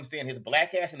to come stand his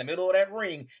black ass in the middle of that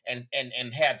ring and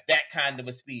have that kind of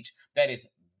a speech. That is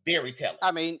very telling.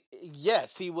 I mean,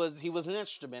 yes, he was an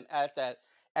instrument at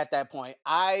that point.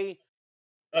 A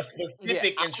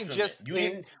specific instrument. You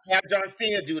didn't have John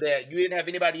Cena do that. You didn't have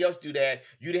anybody else do that.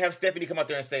 You didn't have Stephanie come out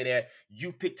there and say that.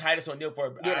 You picked Titus O'Neil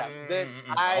for I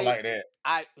don't like that.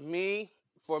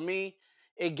 For me,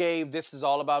 it gave this is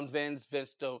all about Vince.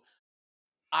 Vince don't.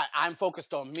 I'm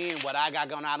focused on me and what I got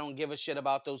going. I don't give a shit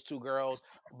about those two girls.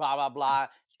 Blah blah blah.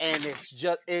 And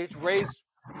it's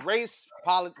race,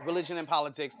 religion, and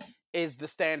politics is the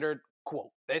standard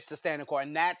quote. It's the standard quote,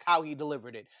 and that's how he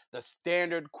delivered it. The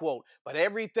standard quote. But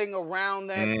everything around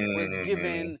that was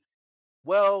given.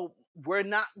 Well, we're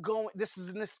not going. This is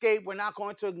an escape. We're not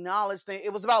going to acknowledge things.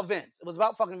 It was about Vince. It was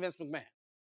about fucking Vince McMahon.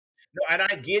 No, and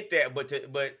I get that,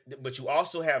 but you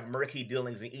also have murky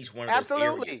dealings in each one of those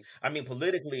areas. I mean,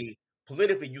 politically,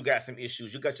 you got some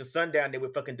issues. You got your son down there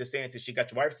with fucking DeSantis. You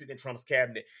got your wife sitting in Trump's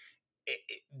cabinet.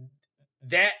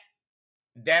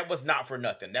 That was not for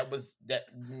nothing. That was that.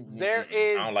 There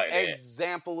is I don't like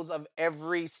examples of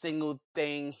every single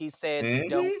thing he said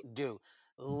don't do.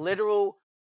 Literal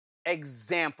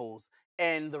examples.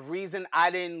 And the reason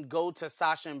I didn't go to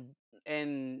Sasha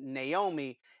and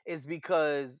Naomi is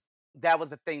because that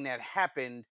was a thing that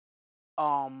happened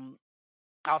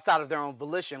outside of their own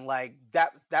volition. Like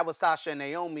that was Sasha and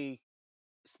Naomi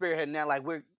spearheading that. Like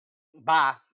we're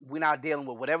not dealing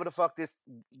with whatever the fuck this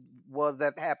was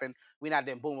that happened. We're not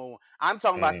dealing. Boom, boom, boom. I'm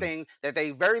talking about things that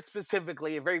they very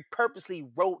specifically and very purposely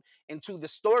wrote into the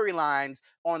storylines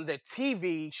on the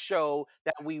TV show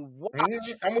that we watch.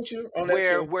 I'm with you on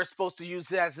where that too. We're supposed to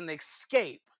use it as an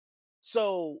escape.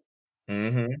 So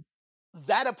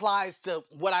that applies to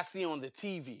what I see on the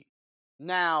TV.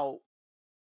 Now,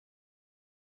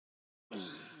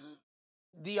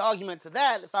 the argument to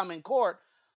that, if I'm in court,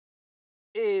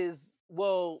 is,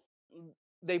 well,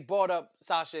 they brought up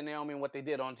Sasha and Naomi and what they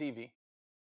did on TV.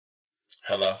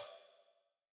 Hello.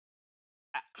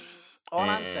 All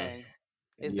I'm saying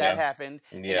is that happened,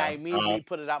 and I immediately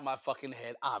put it out my fucking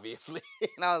head, obviously.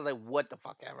 And I was like, what the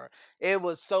fuck ever. It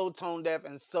was so tone deaf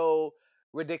and so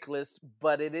ridiculous,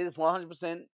 but it is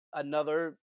 100%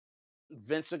 another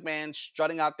Vince McMahon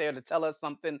strutting out there to tell us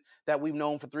something that we've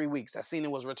known for 3 weeks. That Cena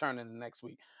was returning the next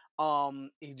week.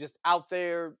 He just out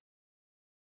there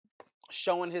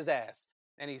showing his ass,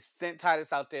 and he sent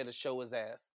Titus out there to show his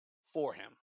ass for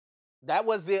him. That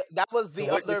was the So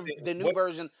what this the new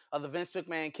version of the Vince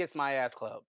McMahon Kiss My Ass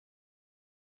Club.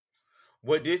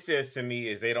 what this says to me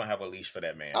is they don't have a leash for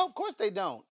that man. Oh, of course they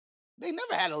don't. They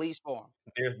never had a leash for him.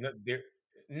 There's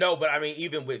no, but I mean,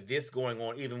 even with this going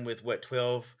on, even with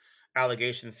 12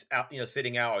 allegations out,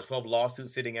 sitting out, or 12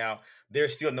 lawsuits sitting out,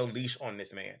 there's still no leash on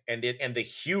this man, and the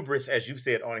hubris, as you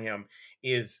said, on him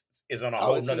is on a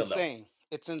whole nother insane. level.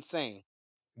 It's insane.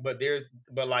 But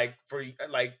like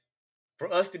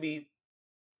for us to be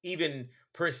even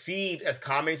perceived as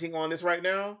commenting on this right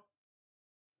now,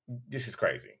 this is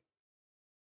crazy.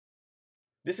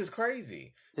 This is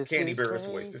crazy. Candy Burris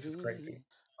voice. This is crazy.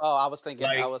 Oh, I was thinking.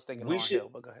 Like, I was thinking. we Lauryn should- Hill,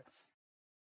 but go ahead.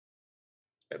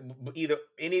 Either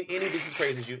any this is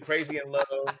crazy. You Crazy in Love,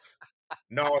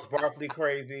 Gnarls Barkley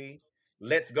crazy,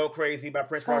 Let's Go Crazy by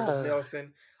Prince Roger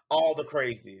Nelson, all the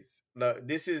crazies. Look,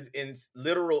 this is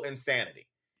literal insanity,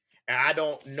 and I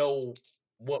don't know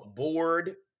what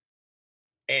board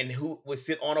and who would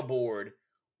sit on a board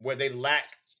where they lack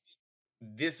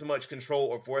this much control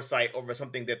or foresight over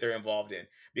something that they're involved in.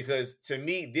 Because to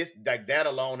me, this like that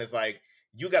alone is like,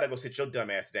 you got to go sit your dumb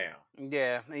ass down.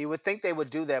 Yeah, and you would think they would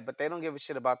do that, but they don't give a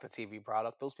shit about the TV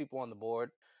product. Those people on the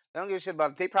board, they don't give a shit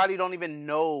about it. They probably don't even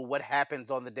know what happens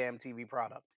on the damn TV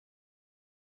product.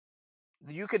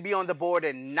 You could be on the board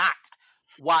and not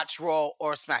watch Raw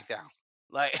or SmackDown.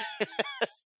 Like,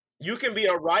 you can be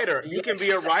a writer. You can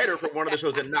be a writer for one of the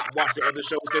shows and not watch the other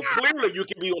shows. So clearly, you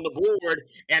can be on the board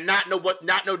and not know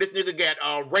this nigga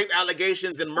got rape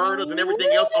allegations and murders and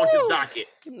everything else on his docket.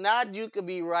 Not you could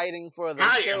be writing for the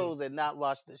shows and not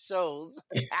watch the shows.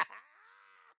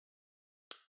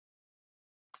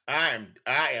 I'm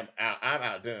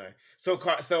outdone.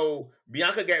 So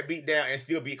Bianca got beat down and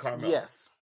still beat Carmella. Yes.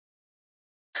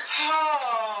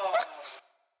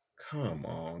 Come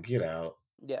on, get out.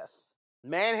 Yes.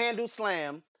 Manhandle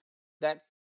slam that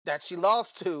she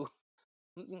lost to,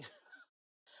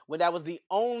 when that was the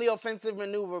only offensive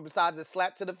maneuver besides a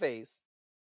slap to the face.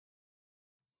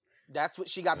 That's what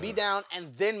she got beat down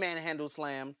and then manhandle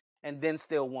slam and then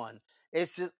still won.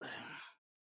 It's just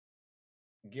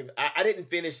I didn't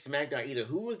finish SmackDown either.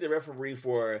 Who was the referee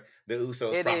for the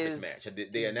Usos Profits match?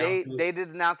 Did they announce? They did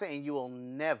announce it, and you will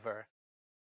never.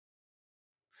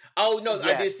 Oh no, yes.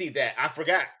 I did see that. I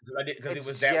forgot because it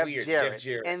was that Jeff weird. Jarrett. Jeff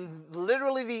Jarrett. And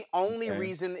literally the only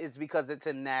reason is because it's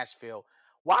in Nashville.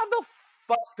 Why the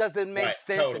fuck does it make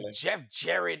sense if Jeff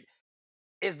Jarrett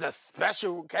is the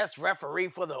special guest referee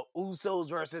for the Usos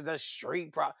versus the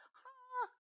Street Pro?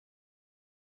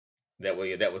 That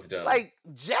was dumb. Like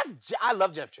I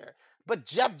love Jeff Jarrett, but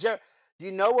Jeff Jarrett,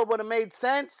 you know what would have made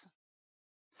sense?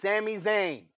 Sami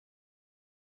Zayn.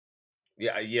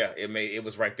 Yeah, it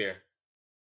was right there.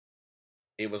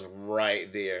 It was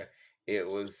right there. It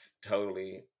was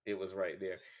right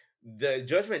there. The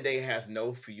Judgment Day has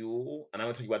no fuel, and I'm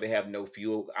gonna tell you why they have no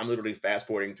fuel. I'm literally fast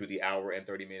forwarding through the hour and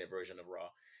 30-minute version of Raw.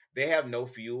 They have no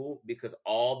fuel because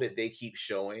all that they keep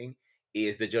showing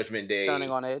is the Judgment Day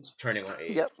turning on edge.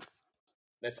 Yep.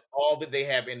 That's all that they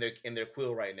have in their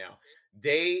quill right now.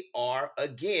 They are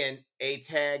again a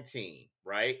tag team,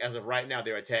 right? As of right now,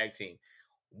 they're a tag team.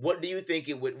 What do you think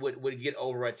it would get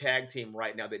over a tag team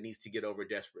right now that needs to get over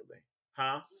desperately?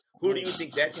 Huh? Who do you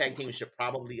think that tag team should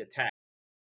probably attack?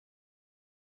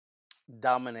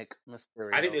 Dominic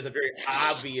Mysterio. I think there's a very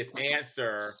obvious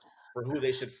answer for who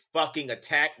they should fucking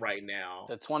attack right now.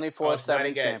 The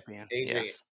 24/7 champion.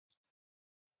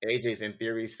 AJ's in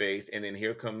Theory's face, and then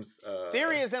here comes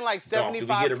Theory is in like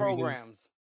 75 programs.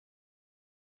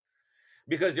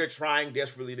 Because they're trying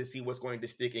desperately to see what's going to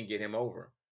stick and get him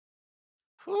over.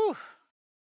 Whew.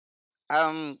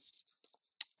 And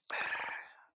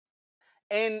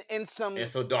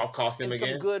so Dolph cost him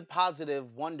again. Some good,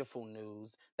 positive, wonderful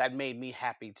news that made me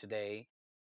happy today.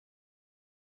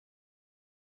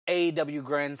 AEW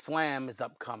Grand Slam is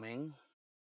upcoming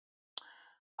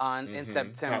in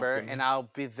September, and I'll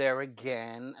be there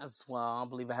again as well. I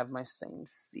believe I have my same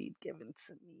seat given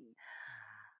to me.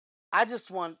 I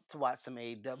just want to watch some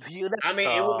AEW.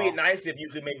 It would be nice if you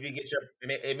could maybe get your.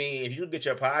 If you could get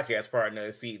your podcast partner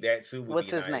a seat, that too would What's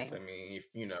be his nice. name?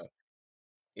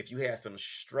 If you had some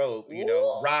stroke,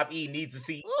 Rob E needs a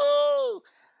seat. Ooh.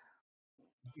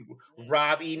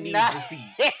 Rob E needs a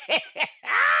seat.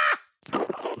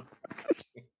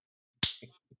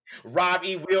 Rob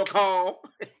E will call.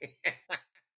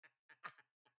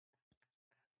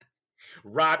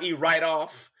 Rob E right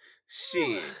off.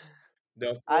 Shit.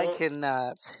 The I fuck?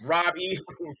 cannot. Rob E.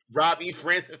 Rob E.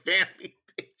 Friends and family.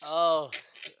 Bitch. Oh,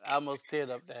 I almost teared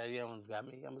up there. You almost got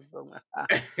me. I almost broke my.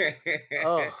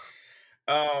 Oh,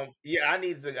 Yeah, I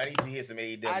need to hit some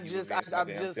AEW events my I'm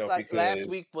damn just self like last because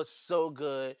week was so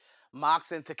good.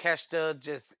 Mox and Takeshita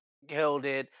just killed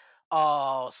it.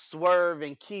 Swerve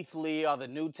and Keith Lee are the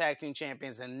new tag team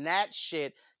champions, and that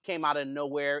shit came out of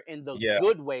nowhere in the yeah,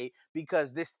 good way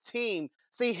because this team.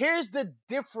 See, here's the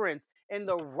difference in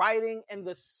the writing and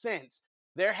the sense.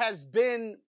 There has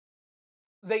been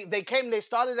they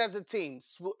started as a team,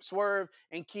 Swerve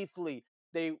and Keith Lee.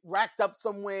 They racked up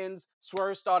some wins.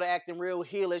 Swerve started acting real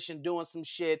heelish and doing some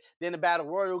shit. Then the Battle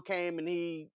Royal came and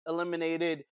he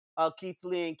eliminated Keith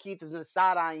Lee, and Keith has been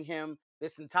side-eyeing him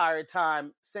this entire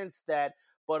time since that.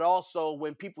 But also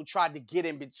when people tried to get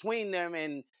in between them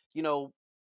and, you know,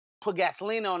 put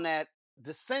gasoline on that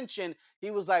dissension,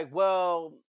 he was like,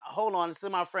 well, hold on, this is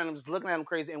my friend. I'm just looking at him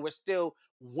crazy, and we're still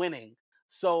winning.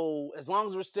 So as long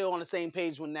as we're still on the same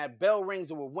page, when that bell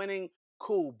rings and we're winning,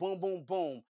 cool. Boom, boom,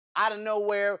 boom. Out of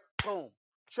nowhere, boom.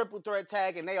 Triple threat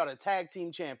tag, and they are the tag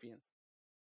team champions.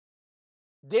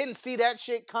 Didn't see that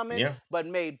shit coming, yeah. but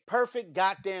made perfect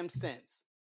goddamn sense.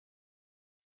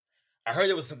 I heard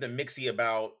there was something mixy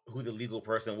about who the legal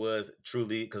person was,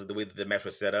 truly, because of the way that the match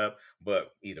was set up.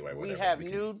 But either way, We whatever. have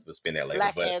We'll new spin that later.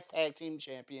 black But ass tag team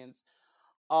champions.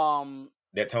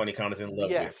 that Tony Khan is in love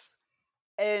Yes.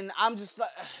 And I'm just like,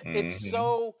 it's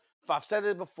so, I've said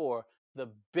it before,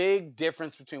 the big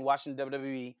difference between watching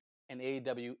WWE and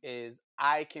AEW is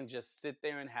I can just sit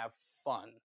there and have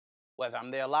fun. Whether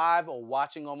I'm there live or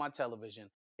watching on my television,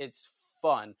 it's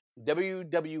fun.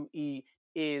 WWE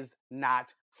is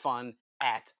not fun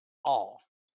at all.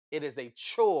 It is a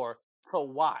chore to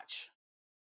watch.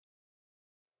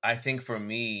 I think for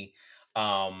me,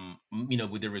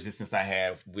 with the resistance I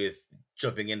have with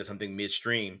jumping into something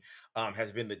midstream,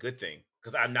 has been the good thing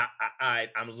because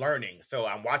I'm learning. So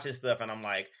I'm watching stuff and I'm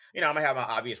like, I'm gonna have my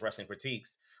obvious wrestling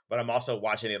critiques, but I'm also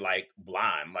watching it like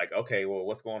blind. I'm like, okay, well,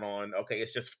 what's going on? Okay,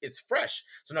 it's fresh.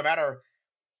 So no matter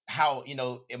how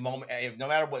no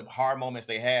matter what hard moments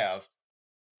they have,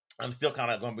 I'm still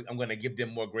kind of I'm going to give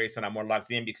them more grace and I'm more locked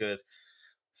in because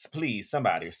please,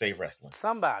 somebody save wrestling.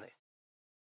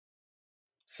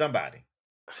 Somebody.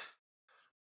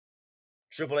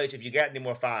 Triple H, if you got any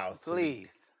more files,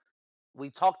 please. We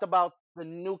talked about the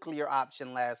nuclear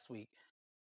option last week.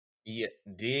 Yeah,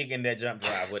 dig in that jump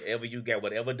drive, whatever you got,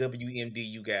 whatever WMD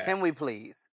you got. Can we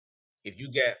please? If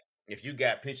you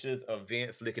got pictures of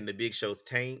Vince licking the Big Show's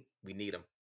taint, we need them.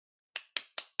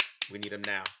 We need them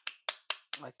now.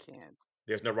 I can't.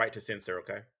 There's no right to censor,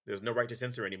 okay? There's no right to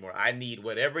censor anymore. I need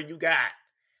whatever you got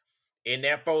in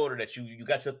that folder that you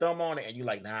got your thumb on it and you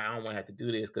like, nah, I don't want to have to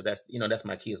do this because that's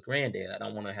my kid's granddad. I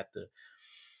don't want to have to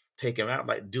take him out.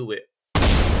 Like, do it.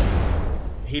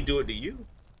 He do it to you.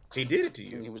 He did it to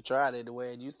you. He was tried it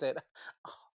away, and you said,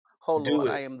 "Hold on,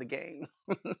 I am the game,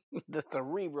 the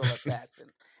cerebral assassin,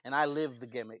 and I live the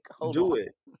gimmick." Hold on.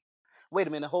 it. Wait a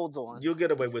minute. Hold on. You'll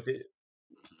get away with it.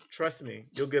 Trust me,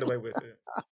 you'll get away with it.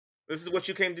 This is what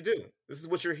you came to do. This is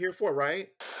what you're here for, right?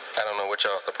 I don't know what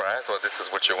y'all surprised. Well, this is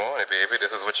what you wanted, baby.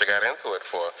 This is what you got into it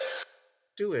for.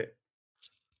 Do it.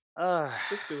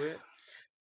 Just do it.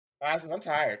 I'm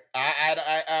tired.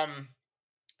 I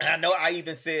know I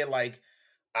even said like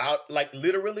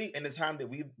literally in the time that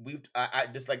we've I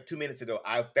just like 2 minutes ago,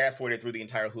 I fast forwarded through the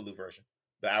entire Hulu version,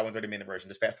 the hour and 30-minute version.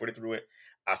 Just fast forwarded through it.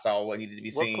 I saw what needed to be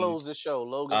seen. What closed the show?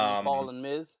 Logan, Paul, and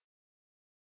Miz.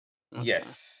 Okay.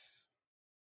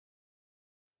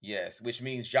 Yes, which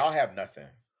means y'all have nothing.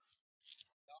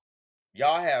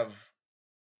 Y'all have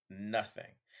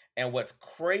nothing. And what's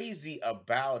crazy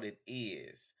about it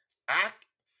is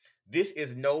this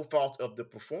is no fault of the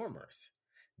performers.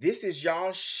 This is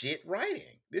y'all shit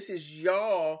writing. This is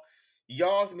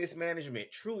y'all's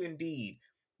mismanagement. True indeed.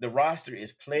 The roster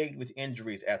is plagued with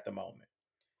injuries at the moment.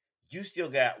 You still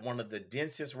got one of the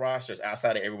densest rosters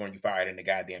outside of everyone you fired in the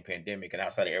goddamn pandemic and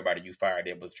outside of everybody you fired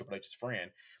that was Triple H's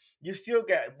friend. You still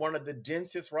got one of the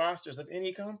densest rosters of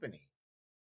any company.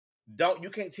 You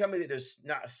can't tell me that there's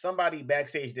not somebody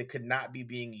backstage that could not be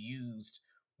being used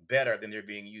better than they're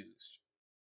being used.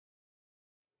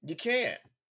 You can't.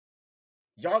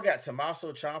 Y'all got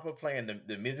Tommaso Ciampa playing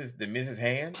the Mrs.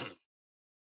 Hand.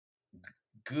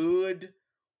 Good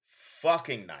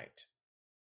fucking night.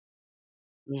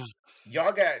 Yeah.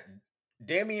 Y'all got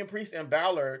Damian Priest and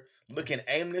Balor looking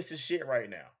aimless as shit right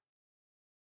now.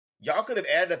 Y'all could have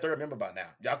added a third member by now.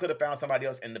 Y'all could have found somebody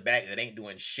else in the back that ain't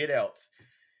doing shit else.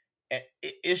 And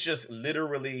it's just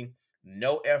literally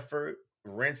no effort,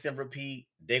 rinse and repeat.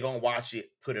 They gonna watch it,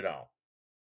 put it on.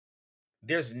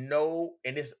 There's no,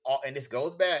 and this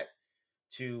goes back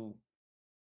to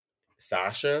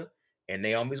Sasha and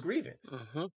Naomi's grievance.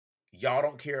 Mm-hmm. Y'all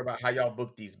don't care about how y'all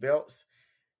book these belts.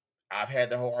 I've had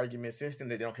the whole argument since then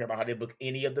that they don't care about how they book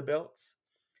any of the belts.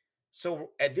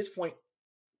 So at this point,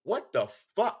 what the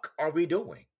fuck are we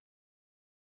doing?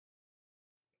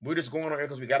 We're just going on there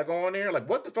because we got to go on there? Like,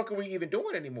 what the fuck are we even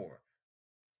doing anymore?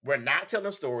 We're not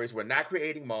telling stories. We're not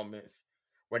creating moments.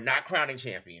 We're not crowning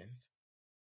champions.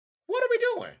 What are we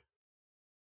doing?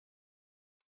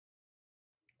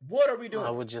 What are we doing?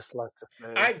 I would just like to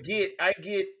say, I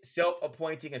get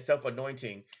self-appointing and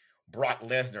self-anointing Brock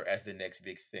Lesnar as the next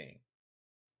big thing.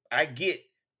 I get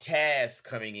Taz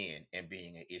coming in and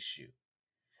being an issue.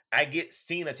 I get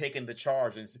Cena taking the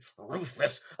charge and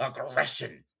ruthless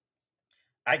aggression.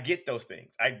 I get those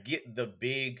things. I get the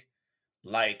big,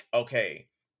 like, okay,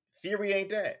 Theory ain't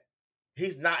that.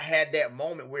 He's not had that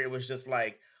moment where it was just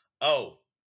like, oh,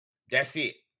 that's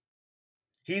it.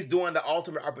 He's doing the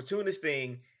ultimate opportunist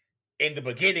thing in the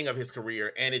beginning of his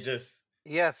career, and it just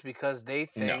yes, because they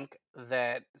think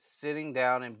that sitting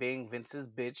down and being Vince's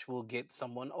bitch will get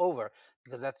someone over,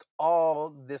 because that's all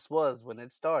this was when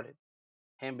it started.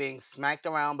 Him being smacked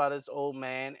around by this old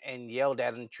man and yelled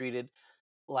at and treated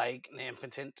like an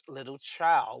impotent little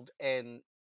child, and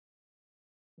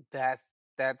that's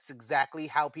exactly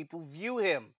how people view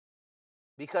him,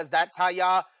 because that's how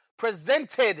y'all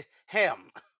presented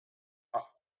him.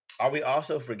 Are we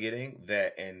also forgetting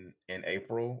that in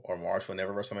April or March,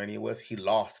 whenever WrestleMania was, he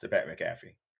lost to Pat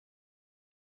McAfee?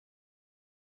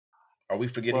 Are we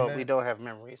forgetting that? We don't have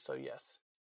memories, so yes.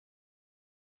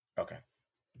 Okay.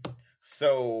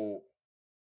 So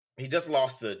he just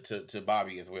lost to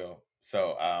Bobby as well.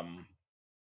 So I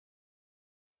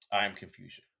am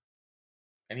confusion.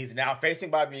 And he's now facing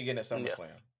Bobby again at SummerSlam.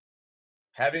 Yes.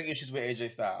 Having issues with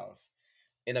AJ Styles.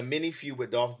 In a mini feud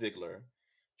with Dolph Ziggler.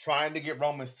 Trying to get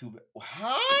Roman's to...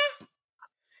 Huh?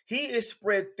 He is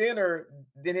spread thinner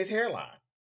than his hairline.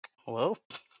 Well...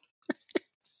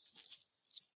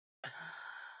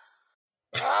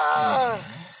 I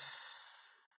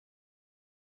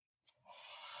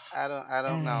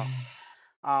don't know.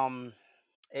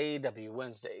 AEW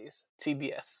Wednesdays,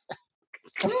 TBS,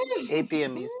 8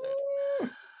 p.m. Eastern.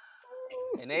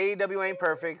 And AEW ain't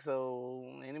perfect, so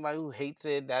anybody who hates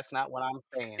it, that's not what I'm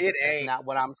saying. It ain't. That's not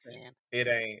what I'm saying. It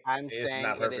ain't. It's saying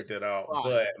not perfect it is at all. fun.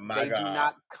 But my they God, do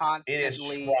not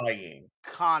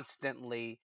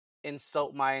constantly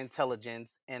insult my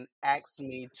intelligence and ask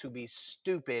me to be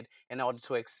stupid in order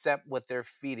to accept what they're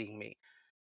feeding me.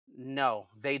 No,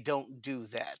 they don't do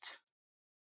that.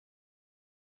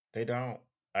 They don't.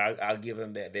 I'll give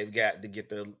them that. They've got to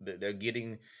get they're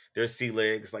getting their sea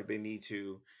legs like they need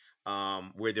to.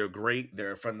 Where they're great,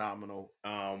 they're phenomenal.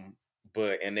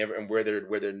 But where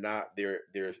they're not,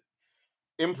 they're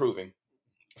improving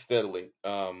steadily.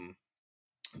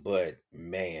 But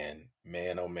man,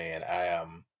 oh man, I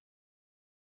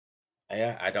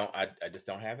just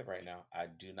don't have it right now. I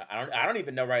do not. I don't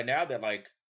even know right now that like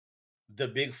the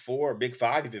big four, big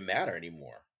five even matter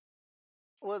anymore.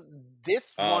 Well,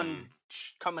 this one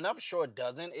coming up sure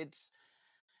doesn't. It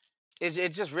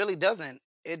just really doesn't.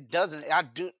 It doesn't. I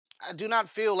do not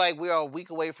feel like we are a week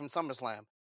away from SummerSlam.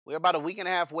 We're about a week and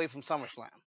a half away from SummerSlam.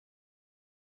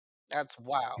 That's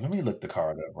wild. Let me look the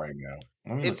card up right now.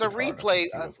 It's a replay.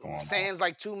 Stands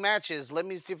like 2 matches. Let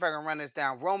me see if I can run this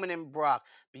down. Roman and Brock,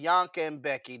 Bianca and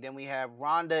Becky. Then we have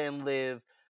Ronda and Liv,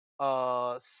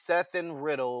 Seth and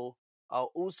Riddle,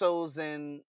 Usos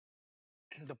and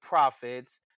the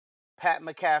Prophets, Pat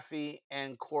McAfee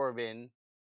and Corbin,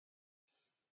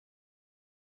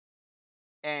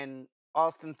 and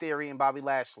Austin Theory and Bobby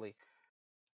Lashley.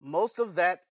 Most of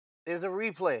that is a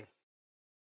replay.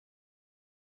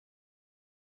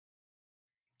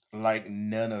 Like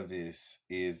none of this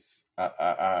is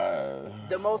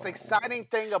the most exciting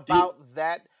thing about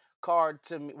that card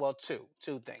to me. Well, two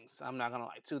things. I'm not gonna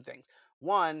lie. 2 things.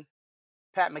 One,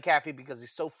 Pat McAfee, because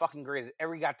he's so fucking great at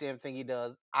every goddamn thing he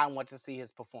does. I want to see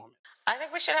his performance. I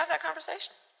think we should have that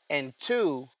conversation. And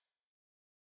 2,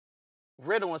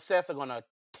 Riddle and Seth are gonna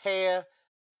tear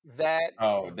that.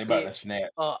 Oh, they about to snap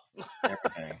up.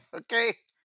 Everything. Okay.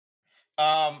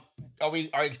 Are you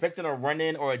expecting a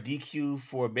run-in or a DQ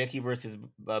for Becky versus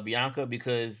Bianca?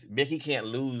 Because Becky can't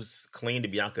lose clean to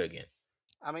Bianca again.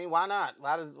 I mean, why not?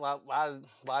 Why does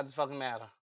it fucking matter?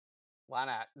 Why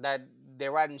not? That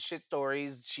they're writing shit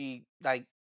stories. She like,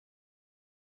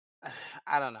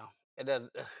 I don't know. It does.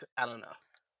 I don't know.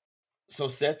 So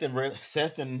Seth and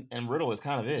Riddle is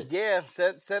kind of it. Yeah,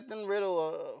 Seth and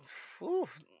Riddle.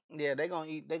 Yeah, they're gonna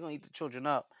eat the children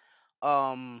up.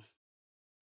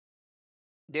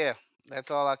 Yeah,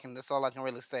 That's all I can. That's all I can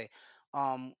really say.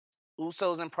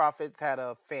 Usos and Profits had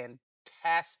a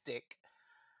fantastic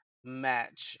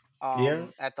match Yeah,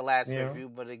 at the last pay per yeah. view,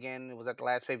 but again, it was at the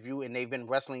last pay per view, and they've been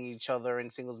wrestling each other in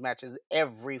singles matches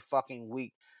every fucking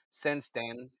week since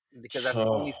then because that's the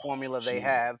Oh, only formula they Jesus.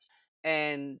 have.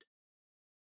 And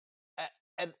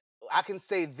and I can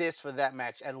say this for that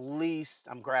match. At least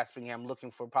I'm grasping here. I'm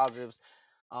looking for positives.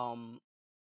 Um,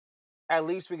 at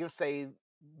least we can say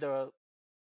the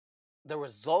the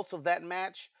results of that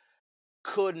match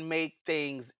could make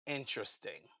things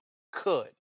interesting. Could.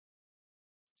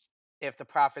 If the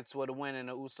Profits were to win and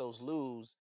the Usos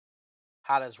lose,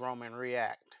 how does Roman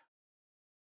react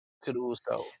to the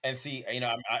Usos? And see,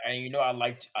 I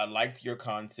liked your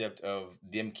concept of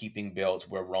them keeping belts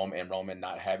where Roman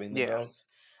not having the Yeah. belts,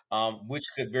 which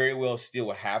could very well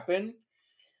still happen.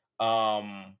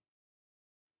 Um,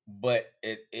 but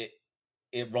it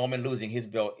Roman losing his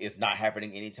belt is not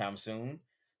happening anytime soon.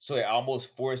 So it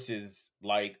almost forces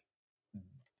like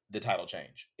the title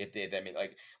change. If that means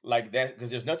like that, because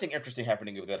there's nothing interesting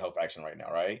happening with that whole faction right now,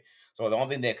 right? So the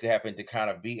only thing that could happen to kind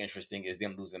of be interesting is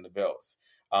them losing the belts,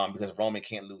 because Roman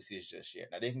can't lose his just yet.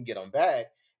 Now they can get them back,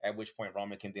 at which point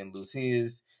Roman can then lose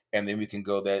his, and then we can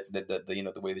go the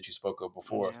way that you spoke of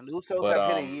before. And the Usos But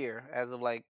have hit a year as of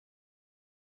like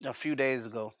a few days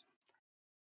ago.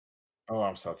 oh,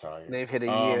 I'm so tired. They've hit a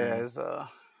year as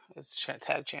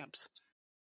tag champs.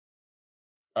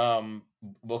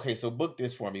 Okay, so book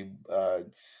this for me.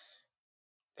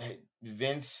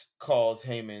 Vince calls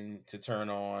Heyman to turn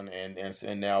on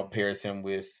and now pairs him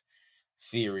with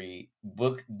Theory.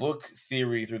 Book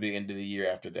Theory through the end of the year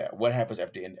after that. What happens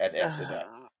after that?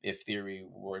 If Theory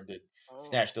were to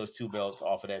snatch those two belts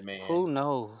off of that man. Who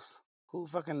knows? Who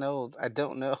fucking knows? I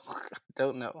don't know. I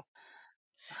don't know.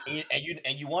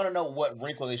 And you want to know what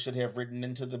wrinkle they should have written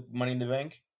into the Money in the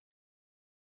Bank?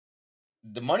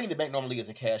 The Money in the Bank normally is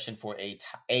a cash in for a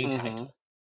title.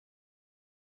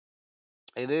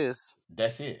 It is.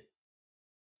 That's it.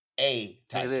 A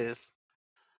title. It is.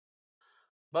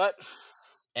 But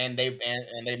and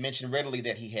they mentioned readily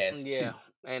that he has two.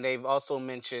 And they've also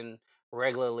mentioned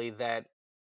regularly that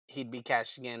he'd be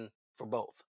cashing in for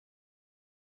both.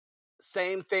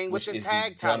 Same thing with the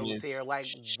tag titles here. Like,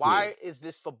 why is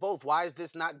this for both? Why is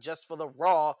this not just for the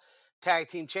Raw Tag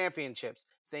Team Championships?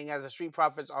 Seeing as the Street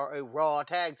Profits are a Raw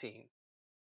tag team.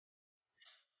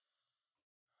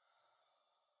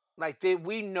 Like,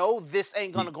 we know this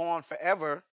ain't gonna go on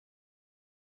forever.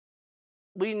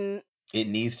 It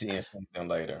needs to end something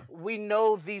later. We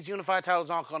know these unified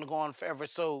titles aren't gonna go on forever.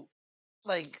 So,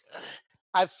 like,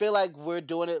 I feel like we're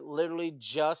doing it literally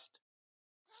just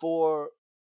for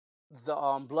the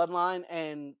bloodline,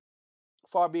 and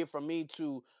far be it from me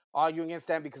to argue against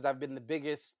that because I've been the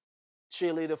biggest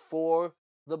cheerleader for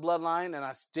the bloodline and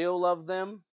I still love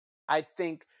them. I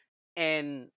think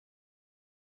in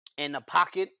the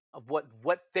pocket of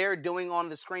what they're doing on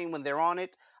the screen when they're on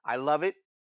it, I love it.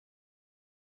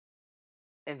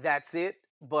 And that's it.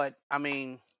 But I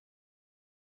mean,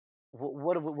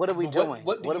 what are we doing?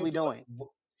 What are we doing?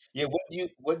 Yeah,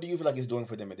 what do you feel like it's doing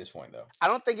for them at this point, though? I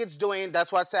don't think it's doing.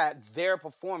 That's why I said their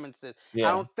performances. Yeah.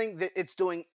 I don't think that it's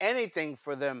doing anything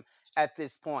for them at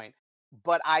this point.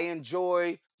 But I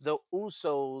enjoy the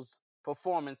Usos'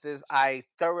 performances. I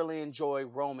thoroughly enjoy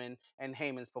Roman and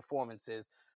Heyman's performances.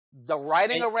 The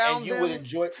writing around you them, would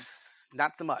enjoy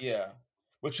not so much. Yeah,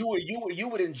 but you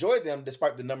would enjoy them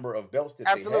despite the number of belts that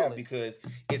they have, because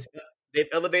they've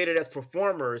elevated as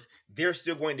performers. They're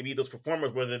still going to be those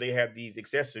performers whether they have these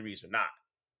accessories or not.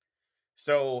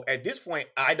 So at this point,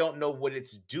 I don't know what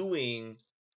it's doing,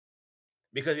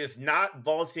 because it's not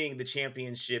vaulting the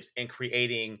championships and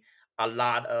creating a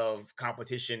lot of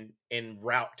competition en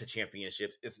route to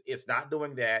championships. It's not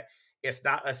doing that. It's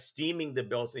not esteeming the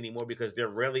belts anymore because they're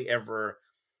rarely ever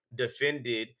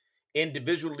defended.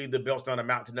 Individually, the belts don't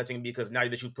amount to nothing because now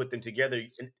that you put them together,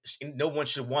 no one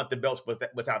should want the belts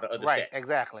without the other set.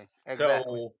 Exactly.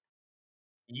 So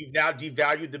you've now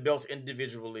devalued the belts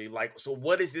individually. Like, so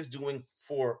what is this doing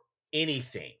for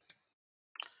anything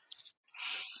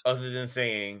other than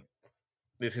saying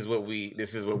this is what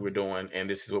we're doing and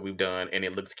this is what we've done and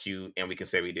it looks cute and we can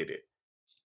say we did it?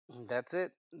 That's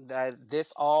it.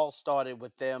 This all started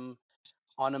with them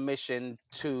on a mission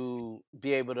to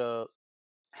be able to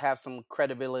have some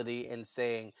credibility in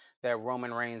saying that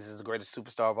Roman Reigns is the greatest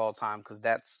superstar of all time, because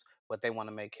that's what they want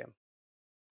to make him.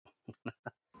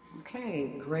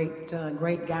 Okay, great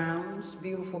gowns,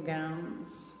 beautiful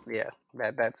gowns. Yeah,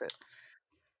 that's it.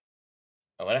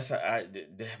 Oh,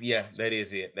 that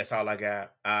is it. That's all I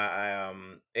got. I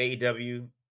AEW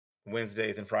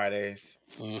Wednesdays and Fridays.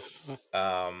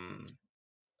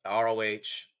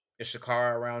 ROH. Is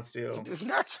Shakara around still?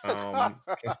 Not Um,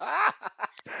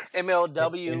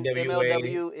 MLW. NWA,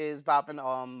 MLW is popping.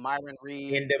 Myron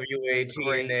Reed NWA, is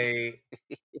great.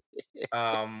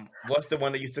 TNA. What's the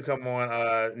one that used to come on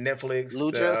Netflix?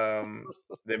 Lucha.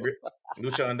 The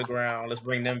Lucha Underground. Let's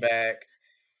bring them back.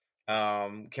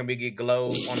 Can we get Glow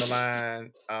on the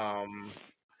line?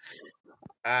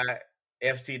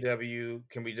 FCW.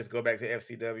 Can we just go back to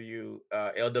FCW?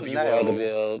 Not LWO.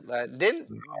 LWO. Didn't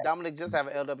Dominic just have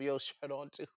an LWO shirt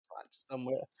on too?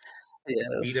 Somewhere. Yes.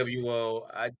 BWO.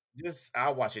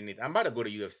 I'll watch anything. I'm about to go to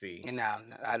UFC. And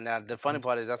now the funny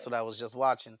part is that's what I was just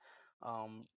watching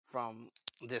from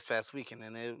this past weekend,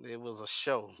 and it was a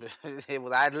show.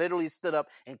 I literally stood up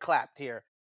and clapped here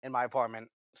in my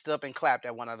apartment. Stood up and clapped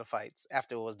at one of the fights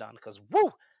after it was done because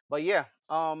woo. But yeah,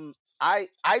 I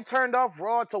turned off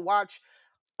Raw to watch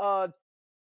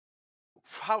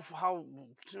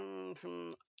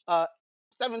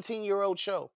 17-year-old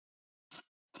show.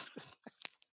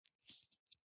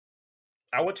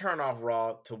 I would turn off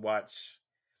Raw to watch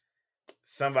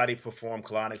somebody perform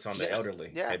colonics on the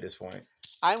elderly at this point.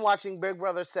 I'm watching Big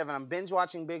Brother 7. I'm binge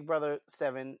watching Big Brother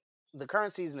 7. The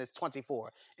current season is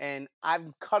 24. And I've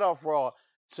cut off Raw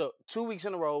to 2 weeks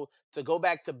in a row to go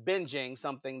back to binging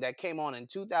something that came on in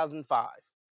 2005.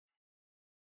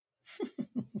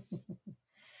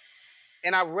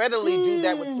 And I readily do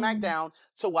that with SmackDown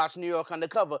to watch New York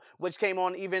Undercover, which came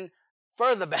on even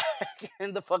further back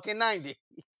in the fucking 90s.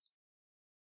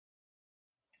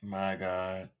 My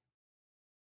God.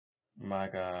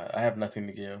 I have nothing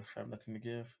to give.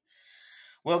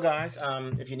 Well, guys,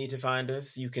 if you need to find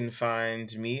us, you can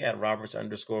find me at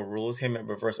Roberts_rules, him at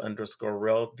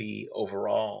reverse_real, the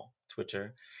overall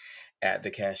Twitter at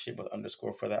the cashier with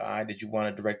 _ for the I. Did you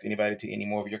want to direct anybody to any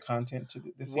more of your content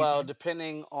this evening? Well,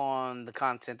 depending on the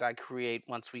content I create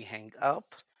once we hang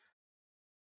up,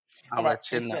 I'll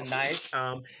let you know. It's been nice.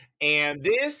 And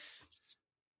this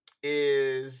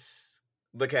is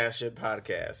the Cashier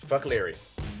Podcast. Fuck Larry.